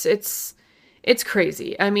there. It's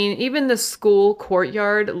crazy. I mean, even the school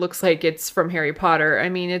courtyard looks like it's from Harry Potter. I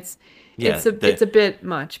mean, it's a bit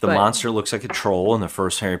much. the but monster looks like a troll in the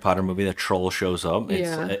first Harry Potter movie. The troll shows up.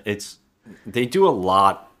 Yeah. They do a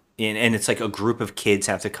lot and it's like a group of kids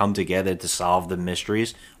have to come together to solve the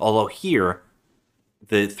mysteries. Although here,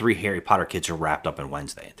 the 3 Harry Potter kids are wrapped up in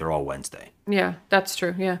Wednesday. They're all Wednesday. Yeah, that's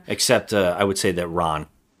true. Yeah. Except I would say that Ron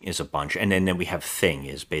is a bunch. And then we have Thing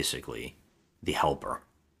is basically the helper.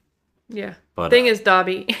 Yeah. But, Thing is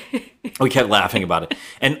Dobby. We kept laughing about it.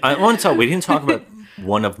 And I want to we didn't talk about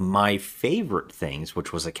one of my favorite things,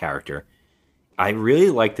 which was a character. I really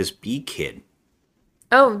like this bee kid.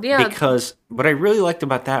 Oh, yeah. Because what I really liked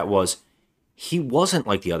about that was he wasn't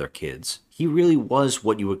like the other kids. He really was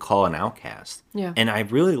what you would call an outcast. Yeah. And I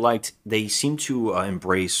really liked, they seemed to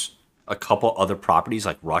embrace a couple other properties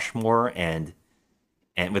like Rushmore and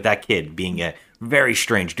with that kid being a very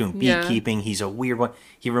strange, doing Yeah. beekeeping. He's a weird one.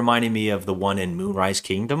 He reminded me of the one in Moonrise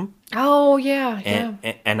Kingdom. Oh, yeah.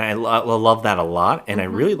 Yeah. And I love that a lot. And I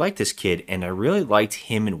Mm-hmm. really liked this kid. And I really liked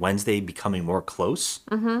him and Wednesday becoming more close.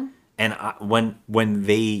 Mm-hmm. And when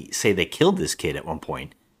they say they killed this kid at one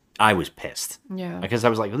point, I was pissed. Yeah. Because I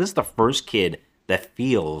was like, well, this is the first kid that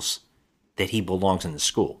feels that he belongs in the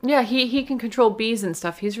school. Yeah, he can control bees and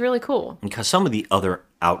stuff. He's really cool. Because some of the other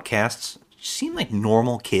outcasts seem like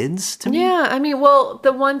normal kids to me. Yeah, I mean, well,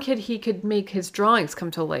 the one kid, he could make his drawings come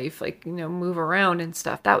to life, like, move around and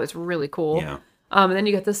stuff. That was really cool. Yeah. And then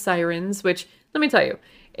you got the sirens, which, let me tell you,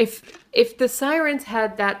 if the sirens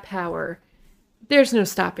had that power, there's no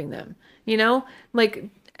stopping them. Like,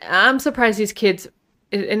 I'm surprised these kids,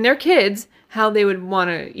 and they're kids, how they would want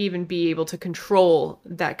to even be able to control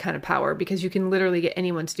that kind of power, because you can literally get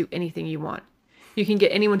anyone to do anything you want. You can get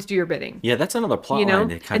anyone to do your bidding. Yeah, that's another plot line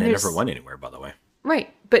that kind of never went anywhere, by the way.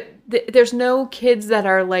 Right. But there's no kids that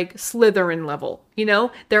are like Slytherin level,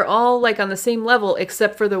 They're all like on the same level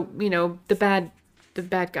except for the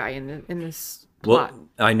bad guy in this plot. Well,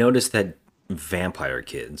 I noticed that vampire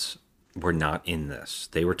kids were not in this.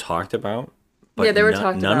 They were talked about, but Yeah, they were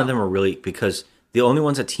talked none about. of them are really, because the only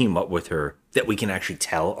ones that team up with her that we can actually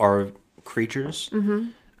tell are creatures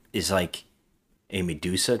is like a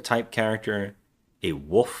Medusa type character, a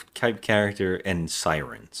wolf type character, and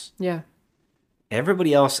sirens. Yeah.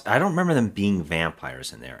 Everybody else, I don't remember them being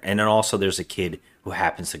vampires in there. And then also there's a kid who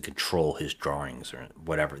happens to control his drawings or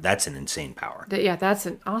whatever. That's an insane power. Yeah, that's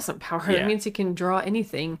an awesome power. Yeah. That means he can draw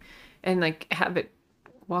anything and like have it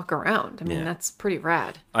walk around. I mean, Yeah. that's pretty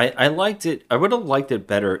rad. I liked it. I would have liked it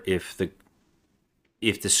better if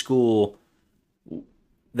the school,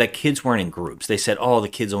 that kids weren't in groups. They said, oh, the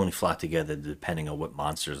kids only flock together depending on what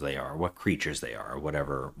monsters they are, what creatures they are,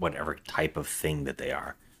 whatever type of thing that they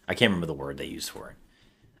are. I can't remember the word they used for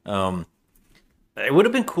it. It would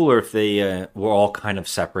have been cooler if they were all kind of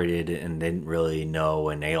separated and didn't really know,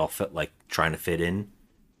 and they all felt like trying to fit in.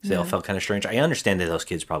 So they all felt kind of strange. I understand that those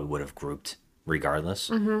kids probably would have grouped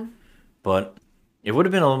regardless, but it would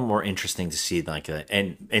have been a little more interesting to see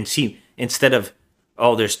and see, instead of,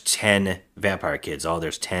 oh, there's 10 vampire kids, oh,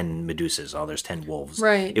 there's 10 Medusas, oh, there's 10 wolves.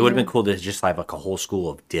 Right, It would have yeah. been cool to just have like a whole school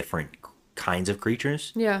of different kinds of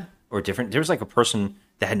creatures. Yeah. Or different. There was like a person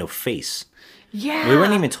that had no face. Yeah. We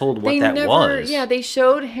weren't even told what that was. Yeah, they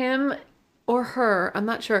showed him or her, I'm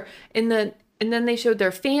not sure. And then they showed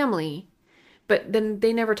their family, but then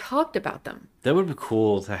they never talked about them. That would be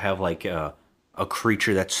cool to have like a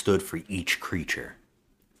creature that stood for each creature.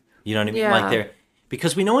 You know what I mean? Yeah. Like there,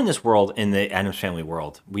 because we know in this world, in the Addams Family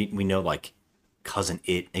world, we know like Cousin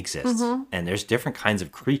It exists, and there's different kinds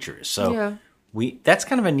of creatures. So Yeah. that's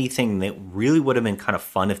kind of a neat thing that really would have been kind of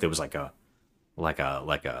fun if there was like a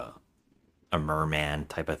merman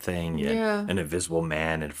type of thing, Yeah. an invisible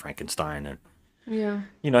man and Frankenstein, and Yeah.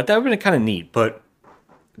 that would have been kind of neat. But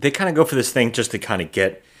they kind of go for this thing just to kind of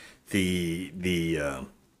get the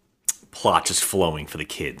plot just flowing for the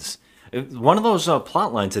kids. One of those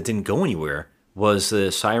plot lines that didn't go anywhere was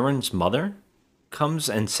the Siren's mother comes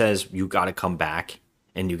and says, "You got to come back,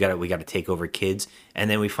 and we got to take over kids." And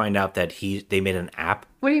then we find out that they made an app.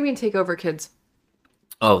 What do you mean take over kids?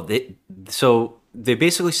 Oh, they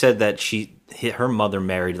basically said that her mother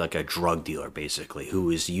married like a drug dealer, basically, who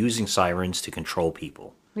is using sirens to control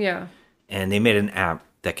people. Yeah. And they made an app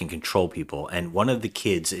that can control people. And one of the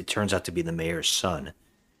kids, it turns out to be the mayor's son,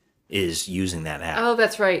 is using that app. Oh,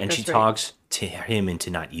 that's right. And that's she right. talks to him into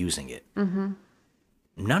not using it. Mm-hmm.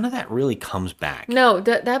 None of that really comes back. No,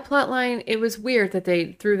 that plot line, it was weird that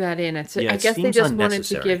they threw that in. I it guess they seems just wanted to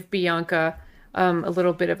unnecessary. give Bianca a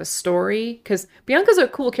little bit of a story, because Bianca's a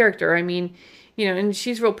cool character. I mean, and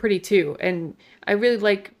she's real pretty too. And I really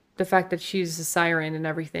like the fact that she's a siren and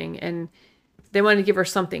everything. And they wanted to give her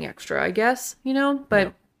something extra, I guess,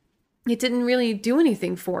 but it didn't really do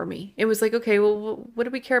anything for me. It was like, okay, well, what do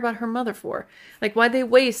we care about her mother for? Like, why'd they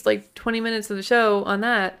waste like 20 minutes of the show on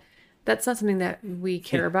that? That's not something that we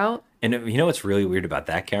care about. And you know what's really weird about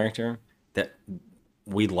that character? That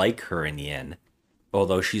we like her in the end,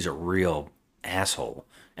 although she's a real asshole.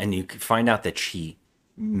 And you could find out that she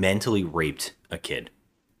mentally raped a kid.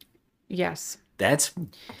 Yes. That's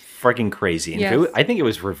freaking crazy. And Yes. I think it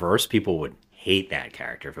was reversed, people would hate that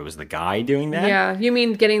character. If it was the guy doing that, Yeah. You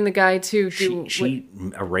mean getting the guy to do... she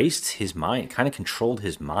erased his mind, kind of controlled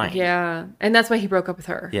his mind. Yeah. And that's why he broke up with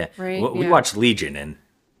her. Yeah. Right? We watched Legion, and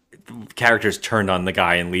characters turned on the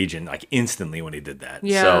guy in Legion like instantly when he did that.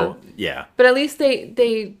 Yeah. So, yeah. But at least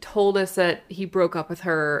they told us that he broke up with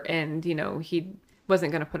her and, he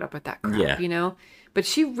wasn't going to put up with that crap, Yeah. But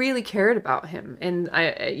she really cared about him. And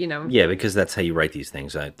Yeah, because that's how you write these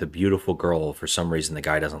things. The beautiful girl, for some reason, the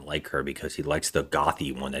guy doesn't like her because he likes the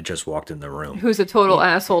gothy one that just walked in the room. who's a total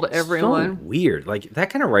asshole to everyone. So weird. Like, that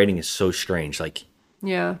kind of writing is so strange. Like,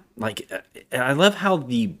 Yeah. I love how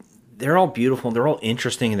they're all beautiful and they're all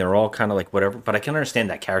interesting and they're all kind of like whatever, but I can understand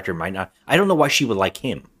that character might not. I don't know why she would like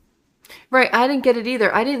him. Right. I didn't get it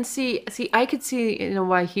either. I didn't see, I could see,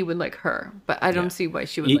 why he would like her, but I don't see why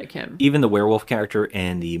she would like him. Even the werewolf character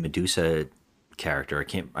and the Medusa character,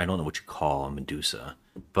 I don't know what you call a Medusa,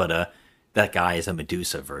 but that guy is a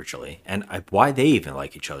Medusa virtually. And why they even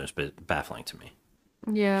like each other is baffling to me.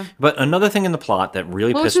 Yeah. But another thing in the plot that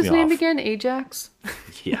really What was pissed his me name off. again? Ajax?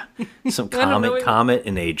 Yeah. Some don't know. Comet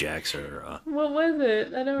and Ajax, or What was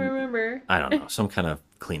it? I don't remember. I don't know, some kind of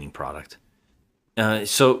cleaning product.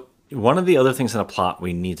 So one of the other things in the plot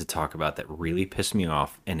we need to talk about that really pissed me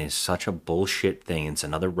off and is such a bullshit thing, it's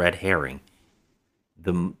another red herring.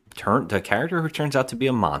 The character who turns out to be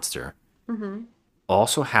a monster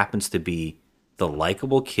also happens to be the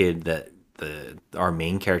likable kid that our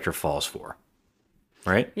main character falls for.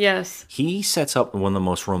 Right? Yes. He sets up one of the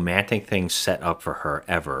most romantic things set up for her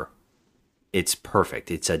ever. It's perfect.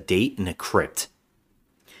 It's a date in a crypt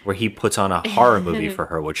where he puts on a horror movie for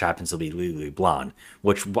her, which happens to be Legally Blonde,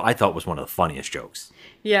 which I thought was one of the funniest jokes.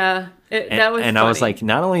 Yeah. That was and funny. I was like,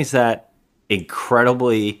 not only is that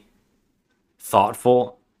incredibly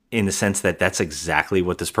thoughtful, in the sense that that's exactly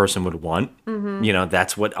what this person would want. You know,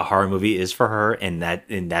 that's what a horror movie is for her, and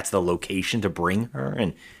that's the location to bring her.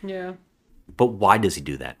 And Yeah. but why does he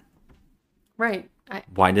do that? Right.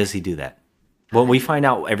 Why does he do that? When we find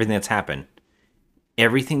out everything that's happened,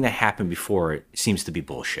 everything that happened before it seems to be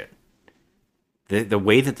bullshit. The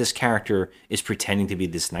way that this character is pretending to be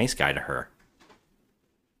this nice guy to her,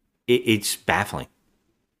 it's baffling.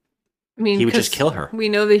 I mean, He would just 'cause kill her. We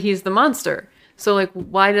know that he's the monster. So, like,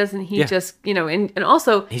 why doesn't he Yeah. just, and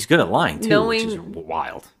also, He's good at lying too, which is Knowing-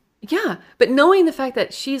 wild. yeah, but knowing the fact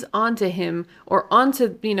that she's onto him or onto,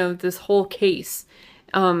 this whole case,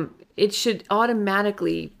 it should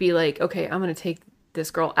automatically be like, okay, I'm going to take this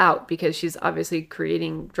girl out because she's obviously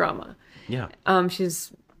creating drama. Yeah.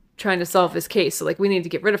 She's trying to solve this case. So, like, we need to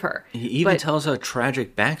get rid of her. He even But- tells a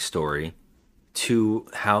tragic backstory to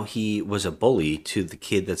how he was a bully to the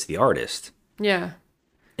kid that's the artist. Yeah.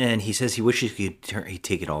 And he says he wishes he'd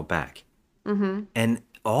take it all back. Mm-hmm. And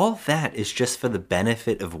all that is just for the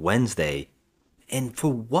benefit of Wednesday. And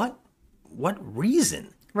for what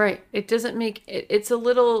reason? Right. It doesn't make it's a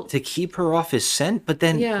little To keep her off his scent, but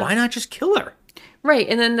then Yeah. why not just kill her? right.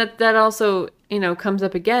 And then that also, comes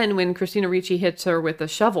up again when Christina Ricci hits her with a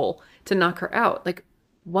shovel to knock her out. Like,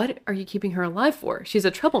 what are you keeping her alive for? She's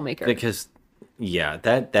a troublemaker. Because, yeah,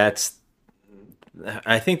 that's.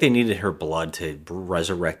 I think they needed her blood to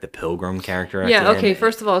resurrect the Pilgrim character. At Yeah, the okay, end.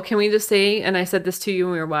 first of all, can we just say, and I said this to you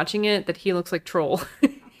when we were watching it, that he looks like Troll.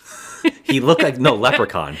 He looked like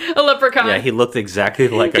Leprechaun. A leprechaun. Yeah, he looked exactly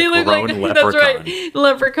like a He looked grown like, leprechaun. that's right,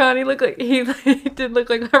 leprechaun. He did look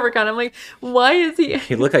like leprechaun. I'm like, why is he?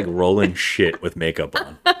 He looked like rolling shit with makeup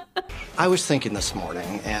on. I was thinking this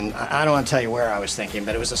morning, and I don't want to tell you where I was thinking,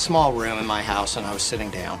 but it was a small room in my house, and I was sitting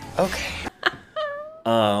down. Okay.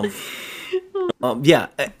 Yeah,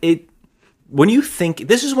 when you think,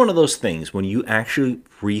 this is one of those things, when you actually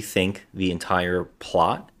rethink the entire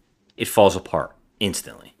plot, it falls apart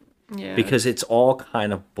instantly. Yeah. Because it's all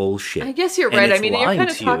kind of bullshit. I guess you're and right. I it's mean, you're lying kind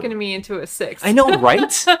of to talking you. to me into a 6. I know,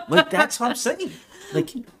 right? Like, that's what I'm saying. Like,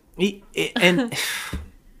 and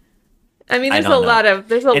I mean, I there's a don't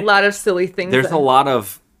know. lot of silly things. there's a lot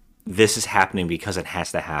of this is happening because it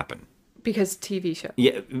has to happen. because TV show.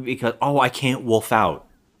 Yeah, because, I can't wolf out.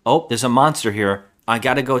 Oh, there's a monster here. I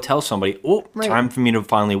got to go tell somebody. Oh, Right. time for me to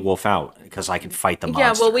finally wolf out because I can fight the monster.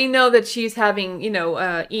 Yeah, well, we know that she's having,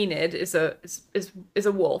 Enid is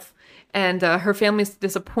a wolf, and her family's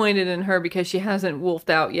disappointed in her because she hasn't wolfed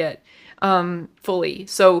out yet, fully.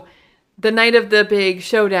 So, the night of the big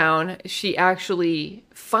showdown, she actually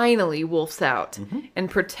finally wolfs out and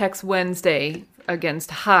protects Wednesday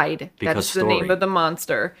against Hyde. Because That's the name Story. of the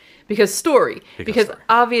monster. Because Story. Because Story.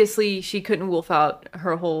 obviously she couldn't wolf out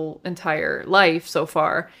her whole entire life so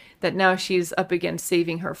far, that now she's up against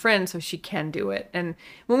saving her friend, so she can do it. And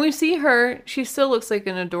when we see her, she still looks like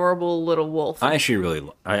an adorable little wolf. I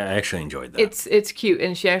actually enjoyed that. It's cute,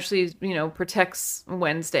 and she actually, protects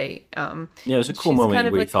Wednesday. Yeah, it was a cool she's moment kind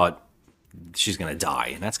of where you like- thought she's gonna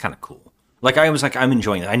die, and that's kind of cool. Like, I was like, I'm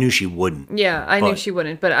enjoying it. I knew she wouldn't. Yeah, I knew But she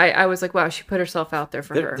wouldn't, but I was like, wow, she put herself out there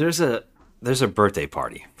for her. There's a birthday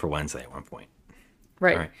party for Wednesday at one point.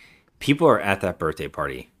 Right. All right. People are at that birthday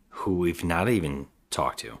party who we've not even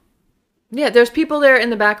talked to. Yeah, there's people there in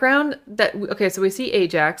the background so we see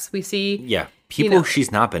Ajax, we see Yeah, people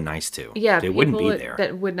she's not been nice to. yeah, they wouldn't be people there.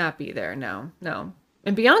 that would not be there. No.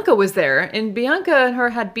 And Bianca was there, and Bianca and her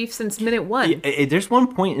had beef since minute 1. There's one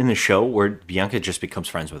point in the show where Bianca just becomes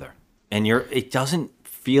friends with her, and it doesn't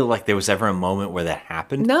feel like there was ever a moment where that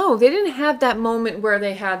happened. No, they didn't have that moment where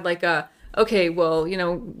they had like okay, well,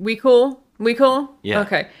 we cool? Yeah.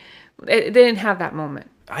 Okay. They didn't have that moment.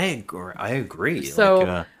 I agree.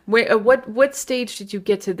 So, what stage did you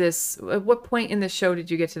get to this? At what point in the show did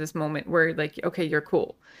you get to this moment where, like, okay, you're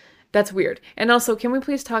cool? That's weird. And also, can we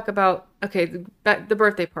please talk about, the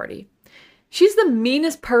birthday party? She's the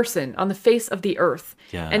meanest person on the face of the earth.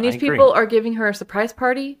 Yeah, and these I agree. people are giving her a surprise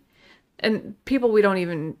party, and people we don't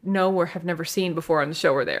even know or have never seen before on the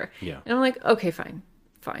show are there. Yeah. And I'm like, okay, fine,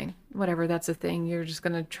 whatever. That's a thing. You're just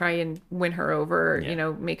gonna try and win her over.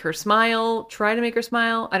 Yeah. Make her smile. Try to make her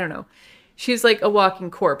smile. I don't know. She's like a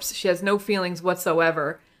walking corpse. She has no feelings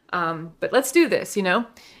whatsoever. But let's do this,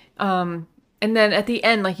 And then at the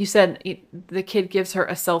end, like you said, the kid gives her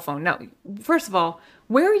a cell phone. Now, first of all,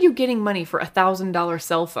 where are you getting money for $1,000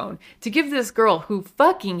 cell phone to give this girl who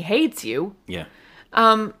fucking hates you? Yeah.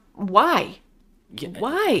 Why? Yeah,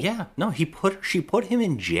 Why? Yeah. No, she put him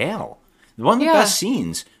in jail. One of the Yeah. best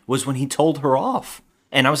scenes was when he told her off.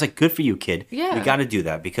 And I was like, good for you, kid. Yeah. We got to do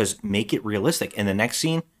that because make it realistic. And the next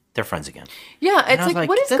scene, they're friends again. Yeah, And it's I was like,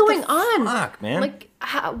 what is "What going the on? fuck, man?" Like,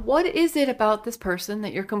 what is it about this person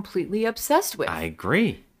that you're completely obsessed with? I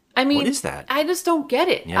agree. I mean, what is that? I just don't get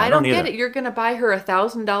it. Yeah, I don't get either. it. You're going to buy her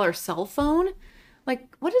 $1,000 cell phone?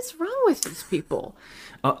 Like, what is wrong with these people?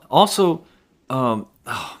 Also, oh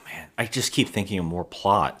man, I just keep thinking of more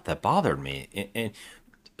plot that bothered me. And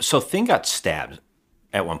so Thing got stabbed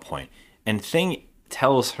at one point, and Thing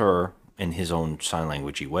tells her in his own sign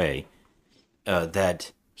languagey way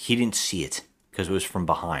that he didn't see it because it was from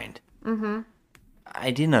behind. Mm-hmm.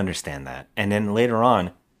 I didn't understand that. And then later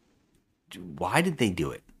on, why did they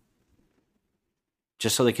do it?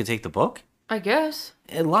 Just so they could take the book? I guess.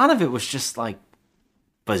 A lot of it was just like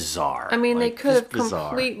bizarre. I mean, they Like, could have just bizarre.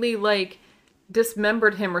 completely like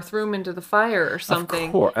dismembered him or threw him into the fire or something.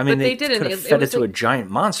 Of course. I mean, but they didn't. could have fed it was to a like- giant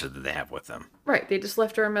monster that they have with them. Right, they just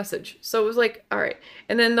left her a message. So it was like, all right.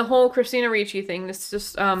 And then the whole Christina Ricci thing, this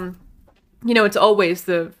just it's always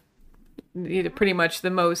pretty much the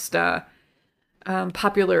most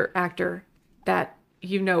popular actor that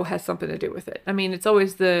has something to do with it. I mean, it's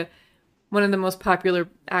always one of the most popular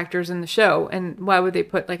actors in the show, and why would they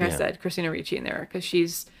put, like I said, Christina Ricci in there? Because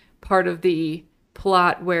she's part of the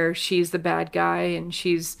plot where she's the bad guy and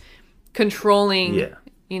she's controlling,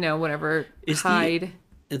 whatever, Hyde.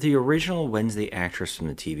 The original Wednesday actress from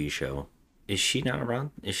the TV show, is she not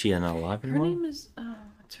around? Is she not alive Her anymore? name is,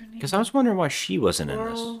 what's her name? Because I was wondering why she wasn't in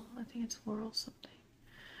this. Laurel, I think it's Laurel something.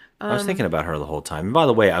 I was thinking about her the whole time. And by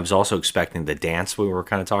the way, I was also expecting the dance we were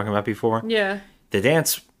kind of talking about before. Yeah. The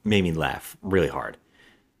dance made me laugh really hard.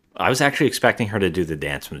 I was actually expecting her to do the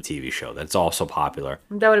dance from the TV show. That's also popular.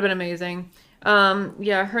 That would have been amazing.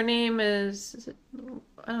 Her name is it,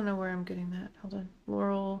 I don't know where I'm getting that. Hold on.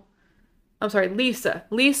 Laurel. I'm sorry, Lisa.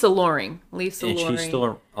 Lisa Loring. Lisa Is Loring. she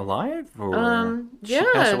still alive? Or yeah.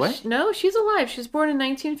 she passed away? No, she's alive. She was born in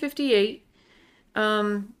 1958.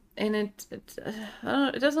 And I don't know,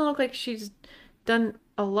 it doesn't look like she's done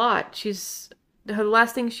a lot. Her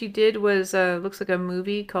last thing she did was looks like a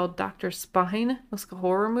movie called Dr. Spine. Looks like a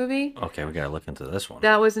horror movie. Okay, we gotta look into this one.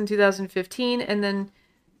 That was in 2015, and then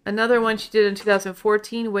another one she did in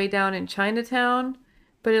 2014, Way Down in Chinatown.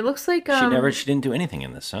 But it looks like she didn't do anything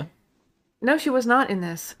in this, huh? No, she was not in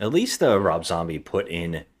this. At least Rob Zombie put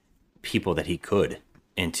in people that he could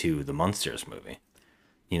into the Munsters movie.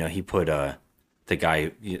 He put the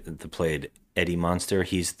guy that played Eddie Munster.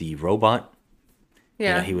 He's the robot.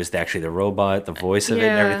 Yeah. He was actually the robot, the voice of it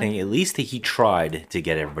and everything. At least he tried to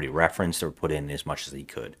get everybody referenced or put in as much as he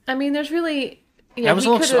could. I mean, there's really... Yeah, I was a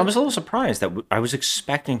little surprised that I was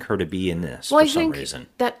expecting her to be in this for some reason.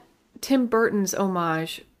 That Tim Burton's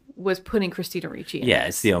homage was putting Christina Ricci in. Yeah,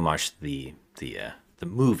 it's the homage to the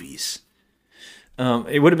movies.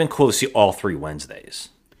 It would have been cool to see all 3 Wednesdays.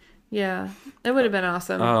 Yeah, it would have been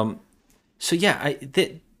awesome. So yeah,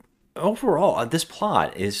 overall, this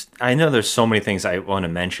plot is... I know there's so many things I want to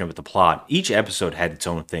mention with the plot. Each episode had its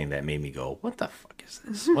own thing that made me go, what the fuck is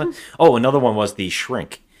this? What? Oh, another one was the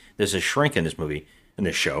shrink. There's a shrink in this movie, in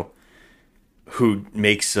this show, who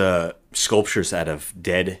makes sculptures out of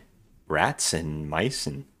dead rats and mice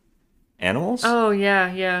and animals. Oh,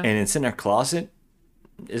 yeah, yeah. And it's in her closet.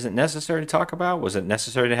 Is it necessary to talk about? Was it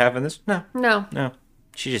necessary to have in this? No. No.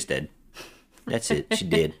 She just did. That's it. She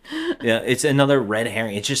did. Yeah, it's another red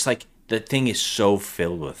herring. It's just like the thing is so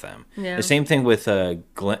filled with them. Yeah. The same thing with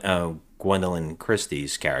Gwendolyn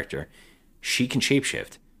Christie's character. She can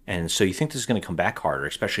shapeshift. And so you think this is going to come back harder,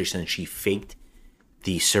 especially since she faked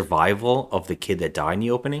the survival of the kid that died in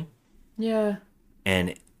the opening. Yeah.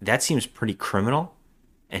 And that seems pretty criminal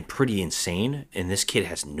and pretty insane. And this kid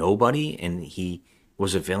has nobody, and he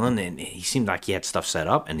was a villain, and he seemed like he had stuff set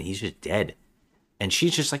up, and he's just dead. And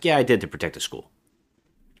she's just like, yeah, I did to protect the school.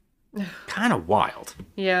 Kind of wild.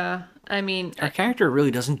 Yeah. I mean... Her character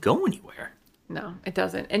really doesn't go anywhere. No, it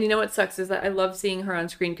doesn't. And you know what sucks is that I love seeing her on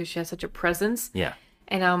screen because she has such a presence. Yeah.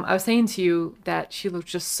 And I was saying to you that she looked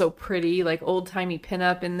just so pretty, like old-timey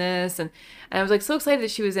pinup in this. And I was like so excited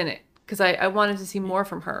that she was in it because I wanted to see more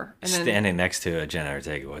from her. And then, standing next to Jenna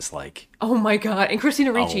Ortega was like... Oh my God. And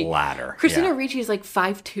Christina Ricci. A ladder. Christina Ricci is like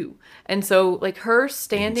 5'2". And so like her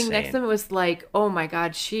standing Insane. next to them was like, oh my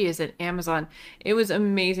God, she is an Amazon. It was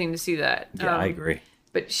amazing to see that. Yeah, I agree.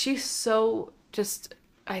 But she's so just...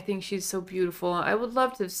 I think she's so beautiful. I would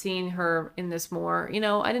love to have seen her in this more.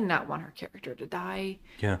 I did not want her character to die.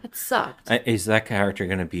 Yeah. It sucked. Is that character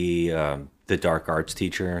going to be the dark arts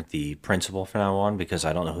teacher, the principal from now on? Because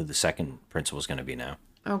I don't know who the second principal is going to be now.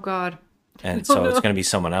 Oh, God. And so it's going to be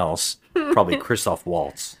someone else. Probably Christoph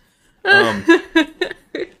Waltz.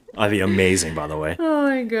 That'd be amazing, by the way. Oh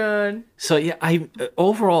my god. So yeah, I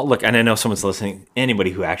overall look, and I know someone's listening.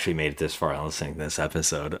 Anybody who actually made it this far and listening to this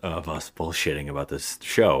episode of us bullshitting about this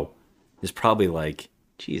show is probably like,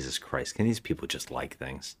 Jesus Christ, can these people just like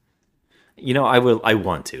things? You know, I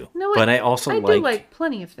want to, No, but I also do like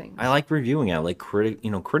plenty of things. I like reviewing it. I like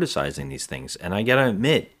criticizing these things, and I gotta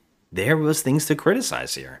admit, there was things to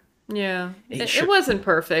criticize here. Yeah, It it wasn't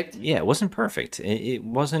perfect. Yeah, it wasn't perfect. It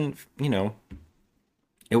wasn't,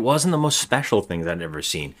 it wasn't the most special things I'd ever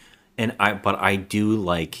seen. But I do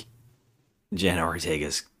like Jenna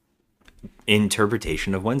Ortega's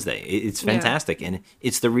interpretation of Wednesday. It's fantastic. And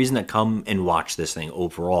it's the reason that come and watch this thing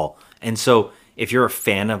overall. And so if you're a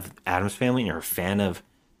fan of Addams Family and you're a fan of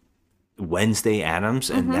Wednesday Addams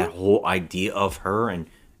and that whole idea of her and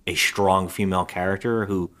a strong female character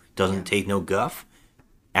who doesn't take no guff,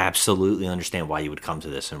 absolutely understand why you would come to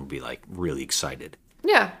this and be like really excited.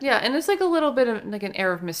 Yeah, and it's like a little bit of like an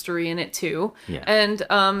air of mystery in it too. Yeah. And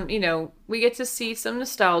we get to see some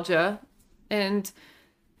nostalgia, and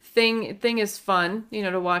thing is fun,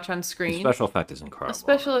 to watch on screen. The special effect is incredible.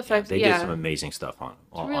 Special effects, They did some amazing stuff on.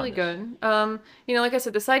 It's really good. Like I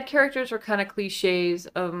said, the side characters are kind of cliches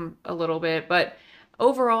a little bit, but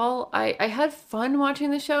overall, I had fun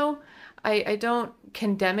watching the show. I don't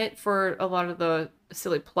condemn it for a lot of the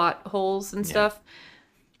silly plot holes and stuff.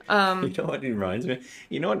 You know what it reminds me?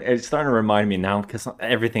 You know what? It's starting to remind me now because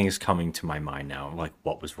everything is coming to my mind now, like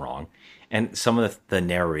what was wrong. And some of the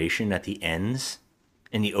narration at the ends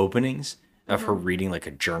and the openings of her reading like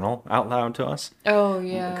a journal out loud to us. Oh,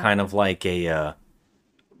 yeah. Kind of like I'm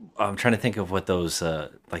trying to think of what those,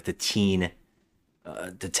 like the teen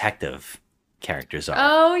detective characters are.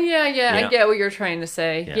 Oh, yeah. I get what you're trying to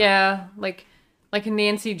say. Yeah. Like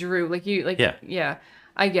Nancy Drew. Yeah,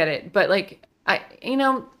 I get it. But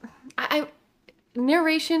I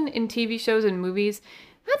narration in TV shows and movies,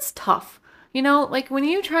 that's tough. Like when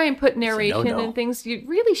you try and put narration in things, you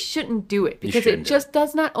really shouldn't do it because it just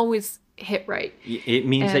does not always hit right. It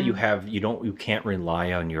means that you can't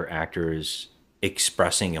rely on your actors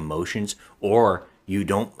expressing emotions, or you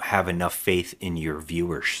don't have enough faith in your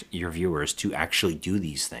viewers to actually do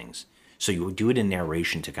these things. So you do it in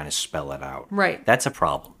narration to kind of spell it out. Right. That's a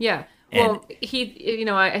problem. Yeah. Well,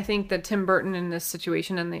 I think that Tim Burton in this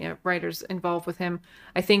situation and the writers involved with him,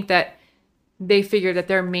 I think that they figured that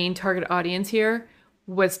their main target audience here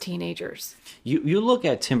was teenagers. You look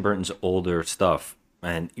at Tim Burton's older stuff,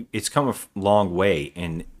 and it's come a long way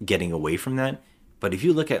in getting away from that. But if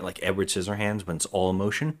you look at like Edward Scissorhands, when it's all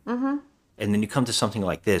emotion, and then you come to something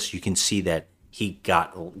like this, you can see that he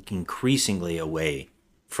got increasingly away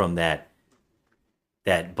from that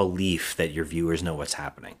belief that your viewers know what's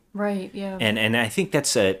happening. Right, yeah. And I think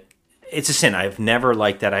it's a sin. I've never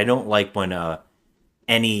liked that. I don't like when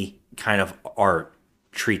any kind of art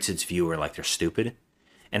treats its viewer like they're stupid.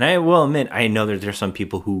 And I will admit, I know that there's some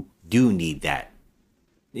people who do need that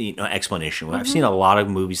explanation. I've seen a lot of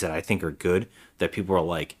movies that I think are good that people are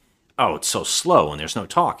like, oh, it's so slow and there's no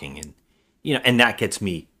talking. And, and that gets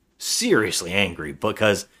me seriously angry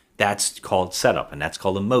because that's called setup and that's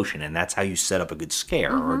called emotion. And that's how you set up a good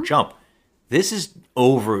scare or a jump. This is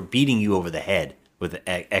beating you over the head with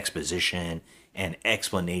exposition and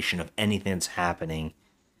explanation of anything that's happening.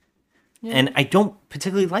 Yeah. And I don't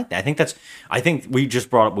particularly like that. I think we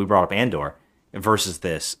brought up Andor versus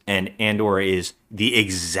this, and Andor is the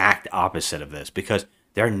exact opposite of this because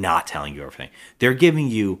they're not telling you everything. They're giving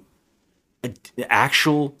you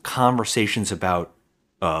actual conversations about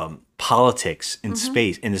politics in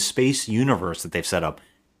space, in the space universe that they've set up,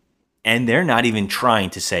 and they're not even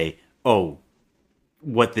trying to say, oh,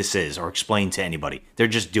 what this is or explain to anybody. They're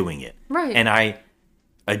just doing it. Right. And I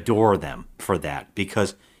adore them for that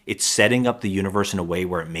because it's setting up the universe in a way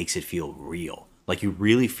where it makes it feel real. Like you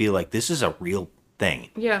really feel like this is a real thing.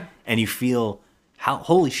 Yeah. And you feel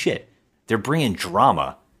holy shit, they're bringing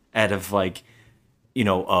drama out of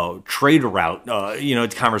trade route,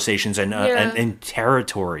 conversations and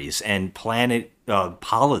territories and planet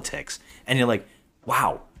politics. And you're like,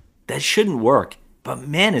 wow, that shouldn't work. But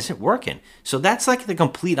man, is it working? So that's like the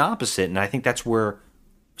complete opposite. And I think that's where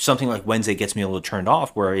something like Wednesday gets me a little turned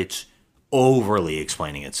off, where it's overly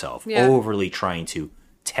explaining itself, overly trying to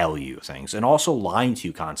tell you things, and also lying to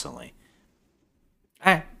you constantly.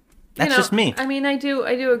 That's just me. I mean, I do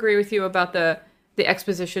agree with you about the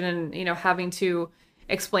exposition and having to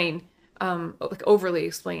explain, overly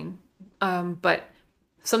explain. But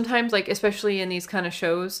sometimes, especially in these kind of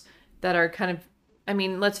shows that are kind of,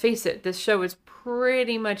 let's face it, this show is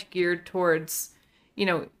pretty much geared towards,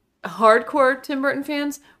 hardcore Tim Burton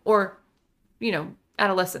fans or,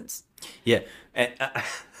 adolescents. Yeah.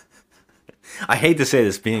 I I hate to say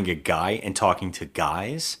this, being a guy and talking to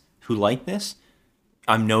guys who like this,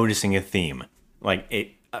 I'm noticing a theme. Like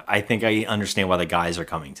it, I think I understand why the guys are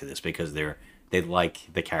coming to this because they like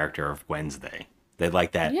the character of Wednesday. They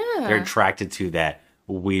like that. Yeah. They're attracted to that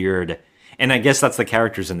weird. And I guess that's the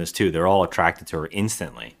characters in this too. They're all attracted to her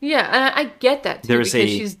instantly. Yeah, and I get that too because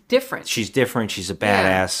she's different. She's different. She's a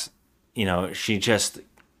badass. You know, she just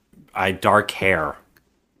dark hair.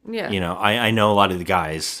 Yeah. You know, I know a lot of the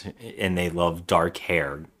guys and they love dark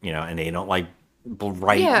hair, you know, and they don't like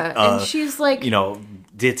bright and she's like, you know,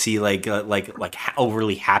 ditzy like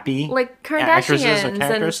overly happy like actresses or Kardashians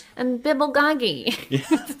characters. and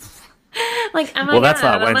Bibblegoggy. Like, oh my well, that's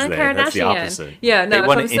God, not I'm a Wednesday. That's the Kardashian. opposite. Yeah, no, they that's want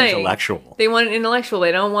what I'm an saying. intellectual. They want an intellectual.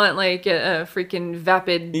 They don't want like a freaking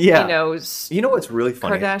vapid, you know. You know what's really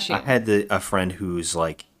funny? Kardashian. I had a friend who's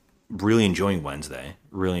like really enjoying Wednesday,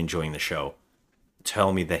 really enjoying the show,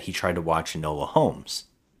 tell me that he tried to watch Enola Holmes.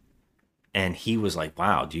 And he was like,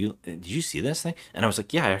 wow, did you see this thing? And I was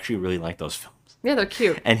like, yeah, I actually really like those films. Yeah, they're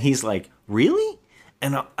cute. And he's like, really?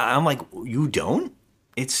 And I'm like, you don't?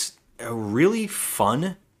 It's a really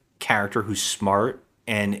fun character who's smart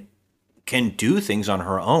and can do things on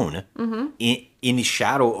her own in the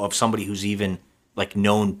shadow of somebody who's even like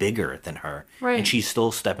known bigger than her. Right. And she's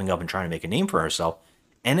still stepping up and trying to make a name for herself.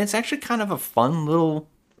 And it's actually kind of a fun little,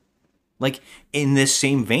 like in this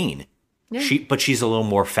same vein. Yeah. But she's a little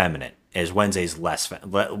more feminine. As Wednesday's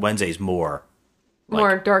Wednesday's more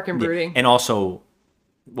dark and brooding. And also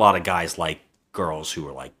a lot of guys like girls who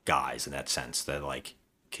are like guys in that sense that like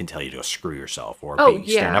can tell you to go screw yourself or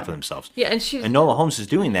stand up for themselves. Yeah, and Enola Holmes is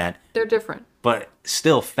doing that. They're different. But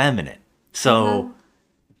still feminine. So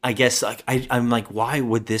I guess like I'm like, why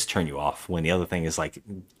would this turn you off when the other thing is like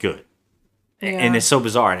good? Yeah. And it's so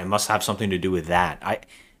bizarre and it must have something to do with that.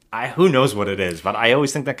 I who knows what it is, but I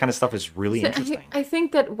always think that kind of stuff is really interesting. I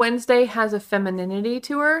think that Wednesday has a femininity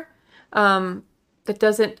to her that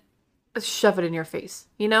doesn't shove it in your face,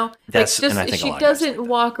 you know? That's, like and I think she doesn't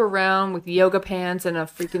walk around with yoga pants and a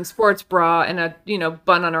freaking sports bra and a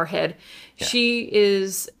bun on her head. Yeah. She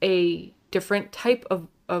is a different type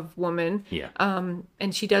of woman. Yeah.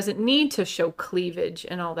 And she doesn't need to show cleavage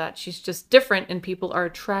and all that. She's just different, and people are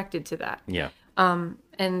attracted to that. Yeah.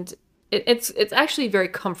 And it's actually very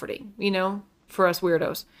comforting, you know, for us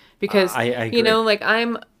weirdos, because I agree. You know, like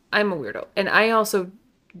I'm a weirdo, and I also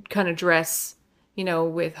kind of dress, you know,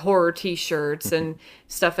 with horror T-shirts and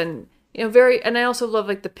stuff, and you know, and I also love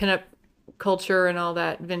like the pinup culture and all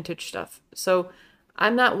that vintage stuff. So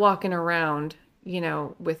I'm not walking around, you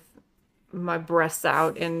know, with my breasts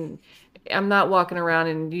out, and I'm not walking around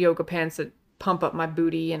in yoga pants that pump up my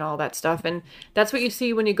booty and all that stuff. And that's what you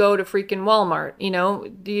see when you go to freaking Walmart, you know.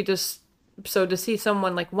 So to see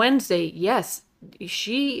someone like Wednesday, yes,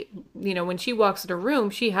 she, you know, when she walks in a room,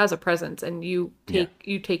 she has a presence, and you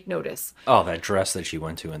take notice. Oh, that dress that she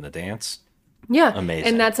went to in the dance. Yeah. Amazing.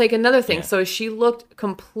 And that's like another thing. Yeah. So she looked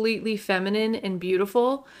completely feminine and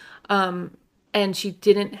beautiful. And she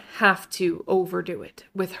didn't have to overdo it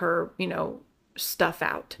with her, you know, stuff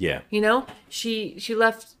out. Yeah. You know, she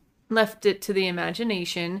left it to the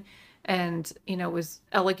imagination, and, you know, was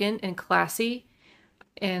elegant and classy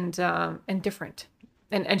and different.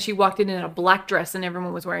 And she walked in a black dress, and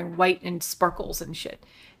everyone was wearing white and sparkles and shit.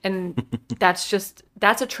 And that's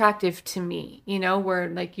attractive to me, you know, where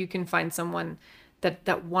like you can find someone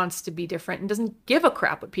that wants to be different and doesn't give a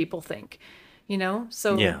crap what people think, you know?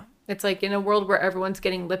 So yeah. It's like in a world where everyone's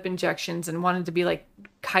getting lip injections and wanting to be like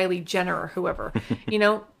Kylie Jenner or whoever, you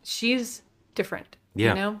know, she's different, yeah.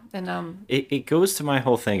 You know? And it goes to my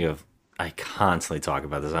whole thing of, I constantly talk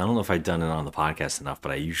about this. I don't know if I've done it on the podcast enough,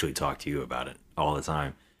 but I usually talk to you about it all the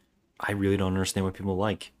time. I really don't understand what people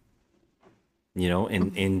like. You know,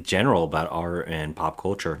 in general about art and pop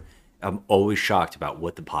culture, I'm always shocked about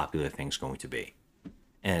what the popular thing's going to be.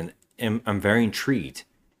 And I'm very intrigued.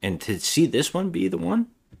 And to see this one be the one,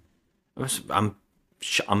 I'm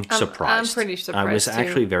surprised. I'm pretty surprised. I was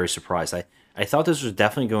actually too. very surprised. I thought this was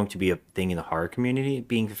definitely going to be a thing in the horror community,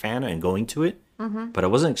 being a fan and going to it. Mm-hmm. But I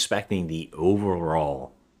wasn't expecting the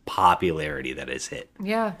overall popularity that it's hit.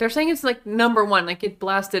 Yeah, they're saying it's like number one, like it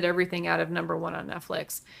blasted everything out of number one on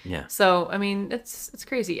Netflix. Yeah. So I mean, it's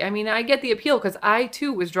crazy. I mean, I get the appeal because I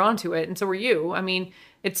too was drawn to it, and so were you. I mean,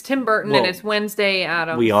 it's Tim Burton and it's Wednesday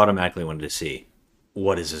Addams. We automatically wanted to see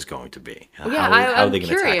what is this going to be. Well, how are they I'm going to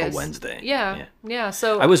tackle curious. Wednesday? Yeah.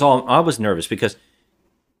 So I was nervous because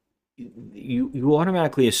you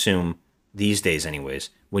automatically assume these days, anyways,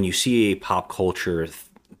 when you see a pop culture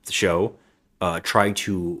show try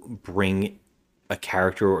to bring a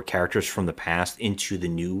character or characters from the past into the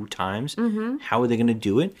new times. How are they going to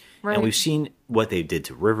do it? Right. And we've seen what they did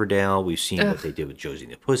to Riverdale. We've seen what they did with Josie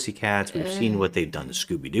and the Pussycats. We've seen what they've done to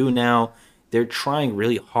Scooby-Doo now. They're trying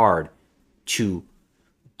really hard to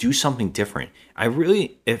do something different.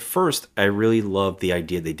 At first, I really loved the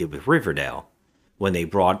idea they did with Riverdale when they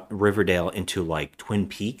brought Riverdale into like Twin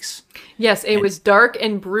Peaks. Yes, it was dark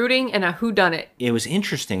and brooding and a whodunit. It was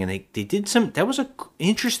interesting, and they did that was a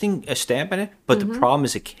interesting stab at it, but the problem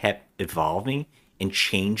is it kept evolving and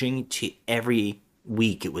changing to every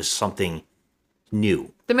week. It was something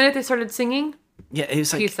new. The minute they started singing, Yeah, it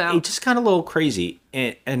was like Peace out. it just got a little crazy,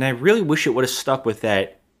 and I really wish it would have stuck with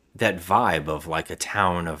that vibe of like a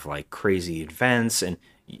town of like crazy events, and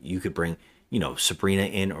you could bring Sabrina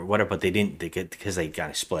in or whatever, but they didn't. Because they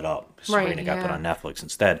kind of split up. Sabrina got put on Netflix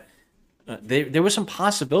instead. There were some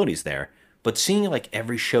possibilities there, but seeing like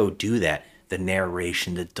every show do that, the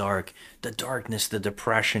narration, the darkness, the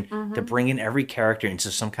depression, to bring in every character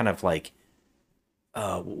into some kind of like,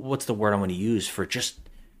 what's the word I'm going to use for just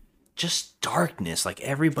darkness. Like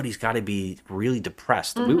everybody's got to be really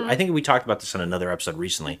depressed. I think we talked about this on another episode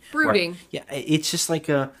recently. brooding. It's just like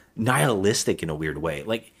a nihilistic in a weird way.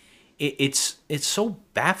 Like it's so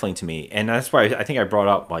baffling to me, and that's why I think I brought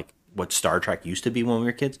up like what Star Trek used to be when we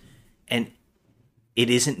were kids, and it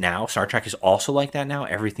isn't now. Star Trek is also like that now.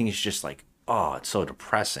 Everything is just like, oh, it's so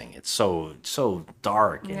depressing. It's so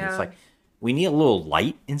dark, and it's like we need a little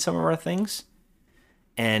light in some of our things.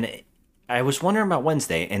 And I was wondering about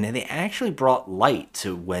Wednesday, and they actually brought light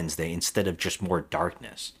to Wednesday instead of just more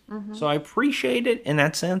darkness. So I appreciate it in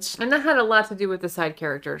that sense. And that had a lot to do with the side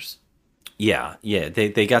characters. Yeah.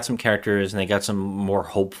 They got some characters, and they got some more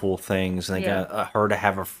hopeful things, and they got her to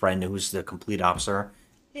have a friend who's the complete opposite.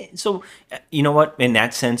 So, you know what? In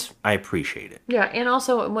that sense, I appreciate it. Yeah, and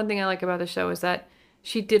also one thing I like about the show is that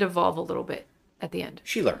she did evolve a little bit at the end.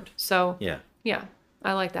 She learned. So, Yeah.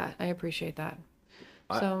 I like that. I appreciate that.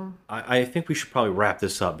 So I think we should probably wrap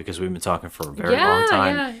this up because we've been talking for a very long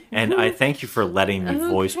time. Yeah. And I thank you for letting me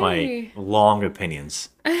voice my long opinions,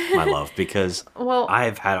 my love, because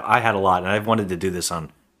I had a lot, and I've wanted to do this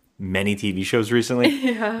on many TV shows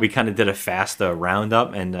recently. We kind of did a fast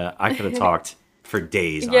roundup, and I could have talked for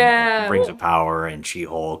days on Rings of Power and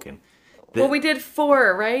She-Hulk. And we did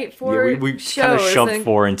 4, right? 4 we shows. kind of shoved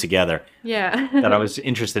 4 in together. Yeah. That I was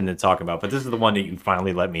interested in talking about. But this is the one that you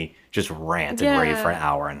finally let me just rant and rave for an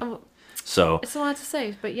hour. And so it's a lot to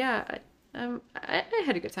say, but I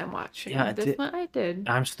had a good time watching. Yeah, I did.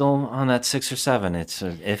 I'm still on that 6 or 7. It's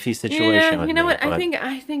an iffy situation. Yeah, with you know me, what? but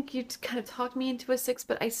I think you kind of talked me into a 6,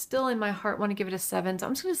 but I still, in my heart, want to give it a 7. So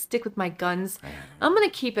I'm just gonna stick with my guns. I'm gonna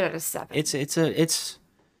keep it at a 7.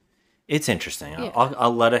 It's interesting. Yeah.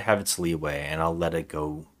 I'll let it have its leeway, and I'll let it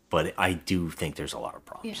go. But I do think there's a lot of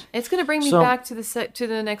problems. Yeah, it's gonna bring me back to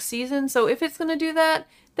the next season. So if it's gonna do that,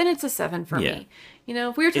 then it's a 7 for me. You know,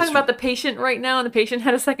 if we were talking about The Patient right now, and The Patient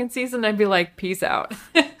had a 2nd season, I'd be like, peace out.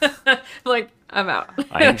 Like, I'm out.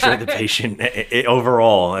 I enjoyed The Patient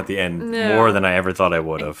overall at the end more than I ever thought I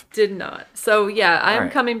would have. Did not. So yeah, I'm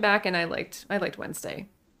coming back, and I liked Wednesday.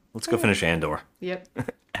 Let's go finish Andor. Yep.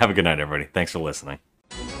 Have a good night, everybody. Thanks for listening.